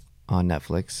on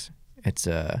Netflix. It's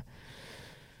a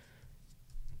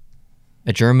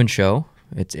German show.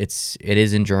 It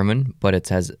is in German, but it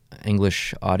has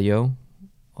English audio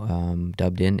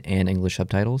dubbed in and English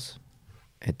subtitles.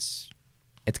 It's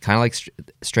kind of like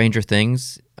Stranger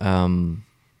Things, but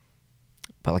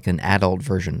like an adult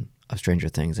version of Stranger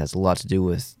Things. It has a lot to do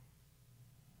with,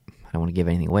 I don't want to give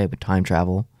anything away, but time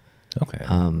travel. Okay,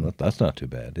 well, that's not too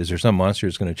bad. Is there some monster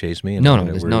that's going to chase me? No,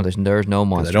 there's no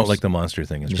monsters. I don't like the monster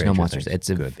thing in Stranger There's no monsters.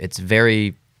 Things. It's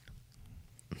very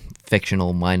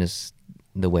fictional, minus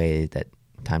the way that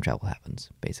time travel happens,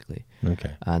 basically.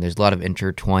 Okay. There's a lot of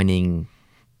intertwining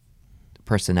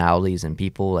personalities and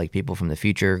people, like people from the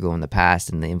future go in the past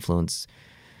and they influence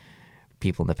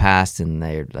people in the past, and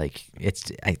they're like,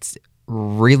 it's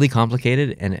really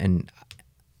complicated, and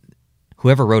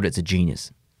whoever wrote it's a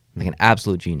genius. Like an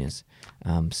absolute genius.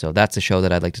 So that's a show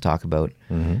that I'd like to talk about.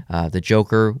 The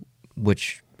Joker,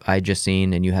 which I just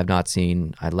seen and you have not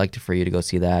seen, I'd like for you to go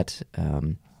see that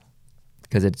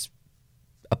because it's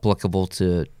applicable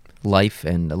to life,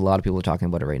 and a lot of people are talking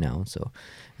about it right now. So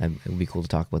it would be cool to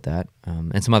talk about that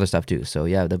and some other stuff too. So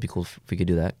yeah, that'd be cool if we could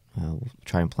do that. We'll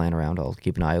try and plan around. I'll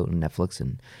keep an eye out on Netflix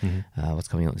and what's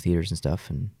coming out in theaters and stuff.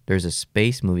 And there's a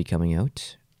space movie coming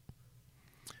out.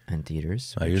 and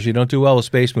theaters. I usually don't do well with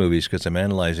space movies because I'm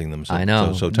analyzing them I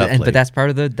know. so toughly. But that's part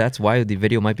of that's why the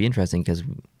video might be interesting, because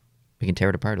we can tear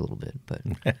it apart a little bit. But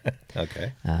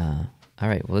okay. All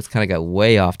right. Well, this kind of got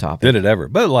way off topic. Did it ever?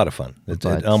 But a lot of fun. It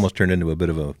almost turned into a bit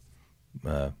of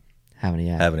a having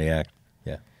a act.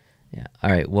 Yeah. Yeah. All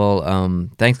right. Well,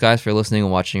 thanks guys for listening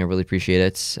and watching. I really appreciate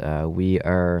it. We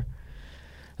are,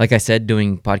 like I said,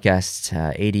 doing podcast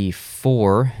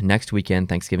 84 next weekend,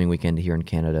 Thanksgiving weekend here in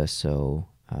Canada. So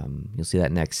you'll see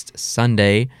that next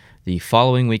Sunday. The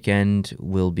following weekend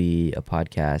will be no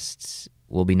podcast.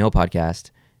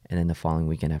 And then the following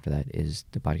weekend after that is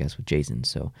the podcast with Jason.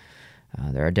 So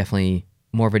there are definitely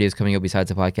more videos coming up besides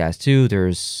the podcast too.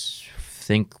 There's, I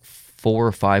think, 4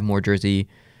 or 5 more jersey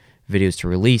videos to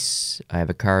release. I have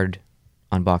a card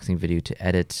unboxing video to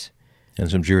edit.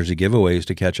 And some jersey giveaways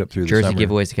to catch up through the summer. Jersey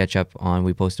giveaways to catch up on.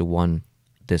 We posted one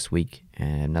this week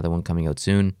and another one coming out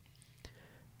soon.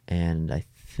 And I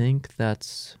think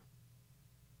that's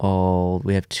all.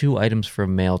 We have 2 items for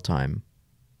mail time.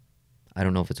 I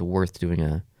don't know if it's worth doing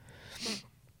a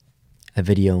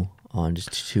video on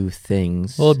just 2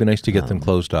 things. Well, it'd be nice to get them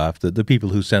closed off. The people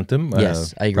who sent them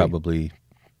yes, I agree. Probably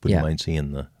wouldn't mind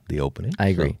seeing the opening. I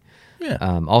agree. So,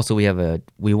 yeah. Also,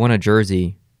 we won a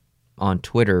jersey on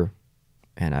Twitter,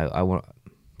 and I want,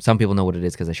 some people know what it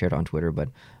is because I shared it on Twitter, but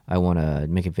I want to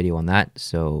make a video on that.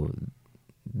 So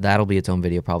that'll be its own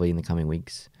video probably in the coming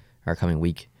weeks or coming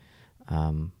week.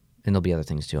 And there'll be other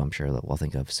things too, I'm sure, that we'll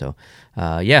think of. So,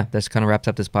 that's kind of wraps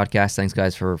up this podcast. Thanks,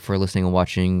 guys, for listening and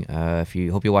watching.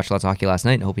 Hope you watched lots of hockey last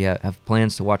night. I hope you have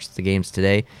plans to watch the games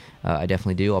today. I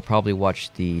definitely do. I'll probably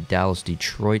watch the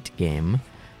Dallas-Detroit game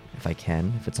if I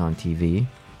can, if it's on TV.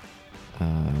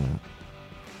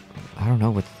 I don't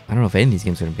know if any of these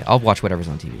games are going to be. I'll watch whatever's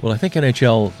on TV. Well, I think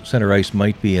NHL Center Ice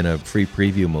might be in a free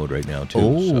preview mode right now too.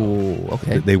 Oh,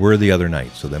 okay. They were the other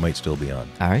night, so they might still be on.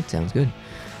 All right, sounds good.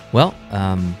 Well,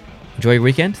 enjoy your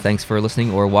weekend. Thanks for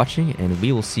listening or watching, and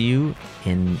we will see you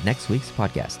in next week's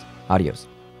podcast. Adios.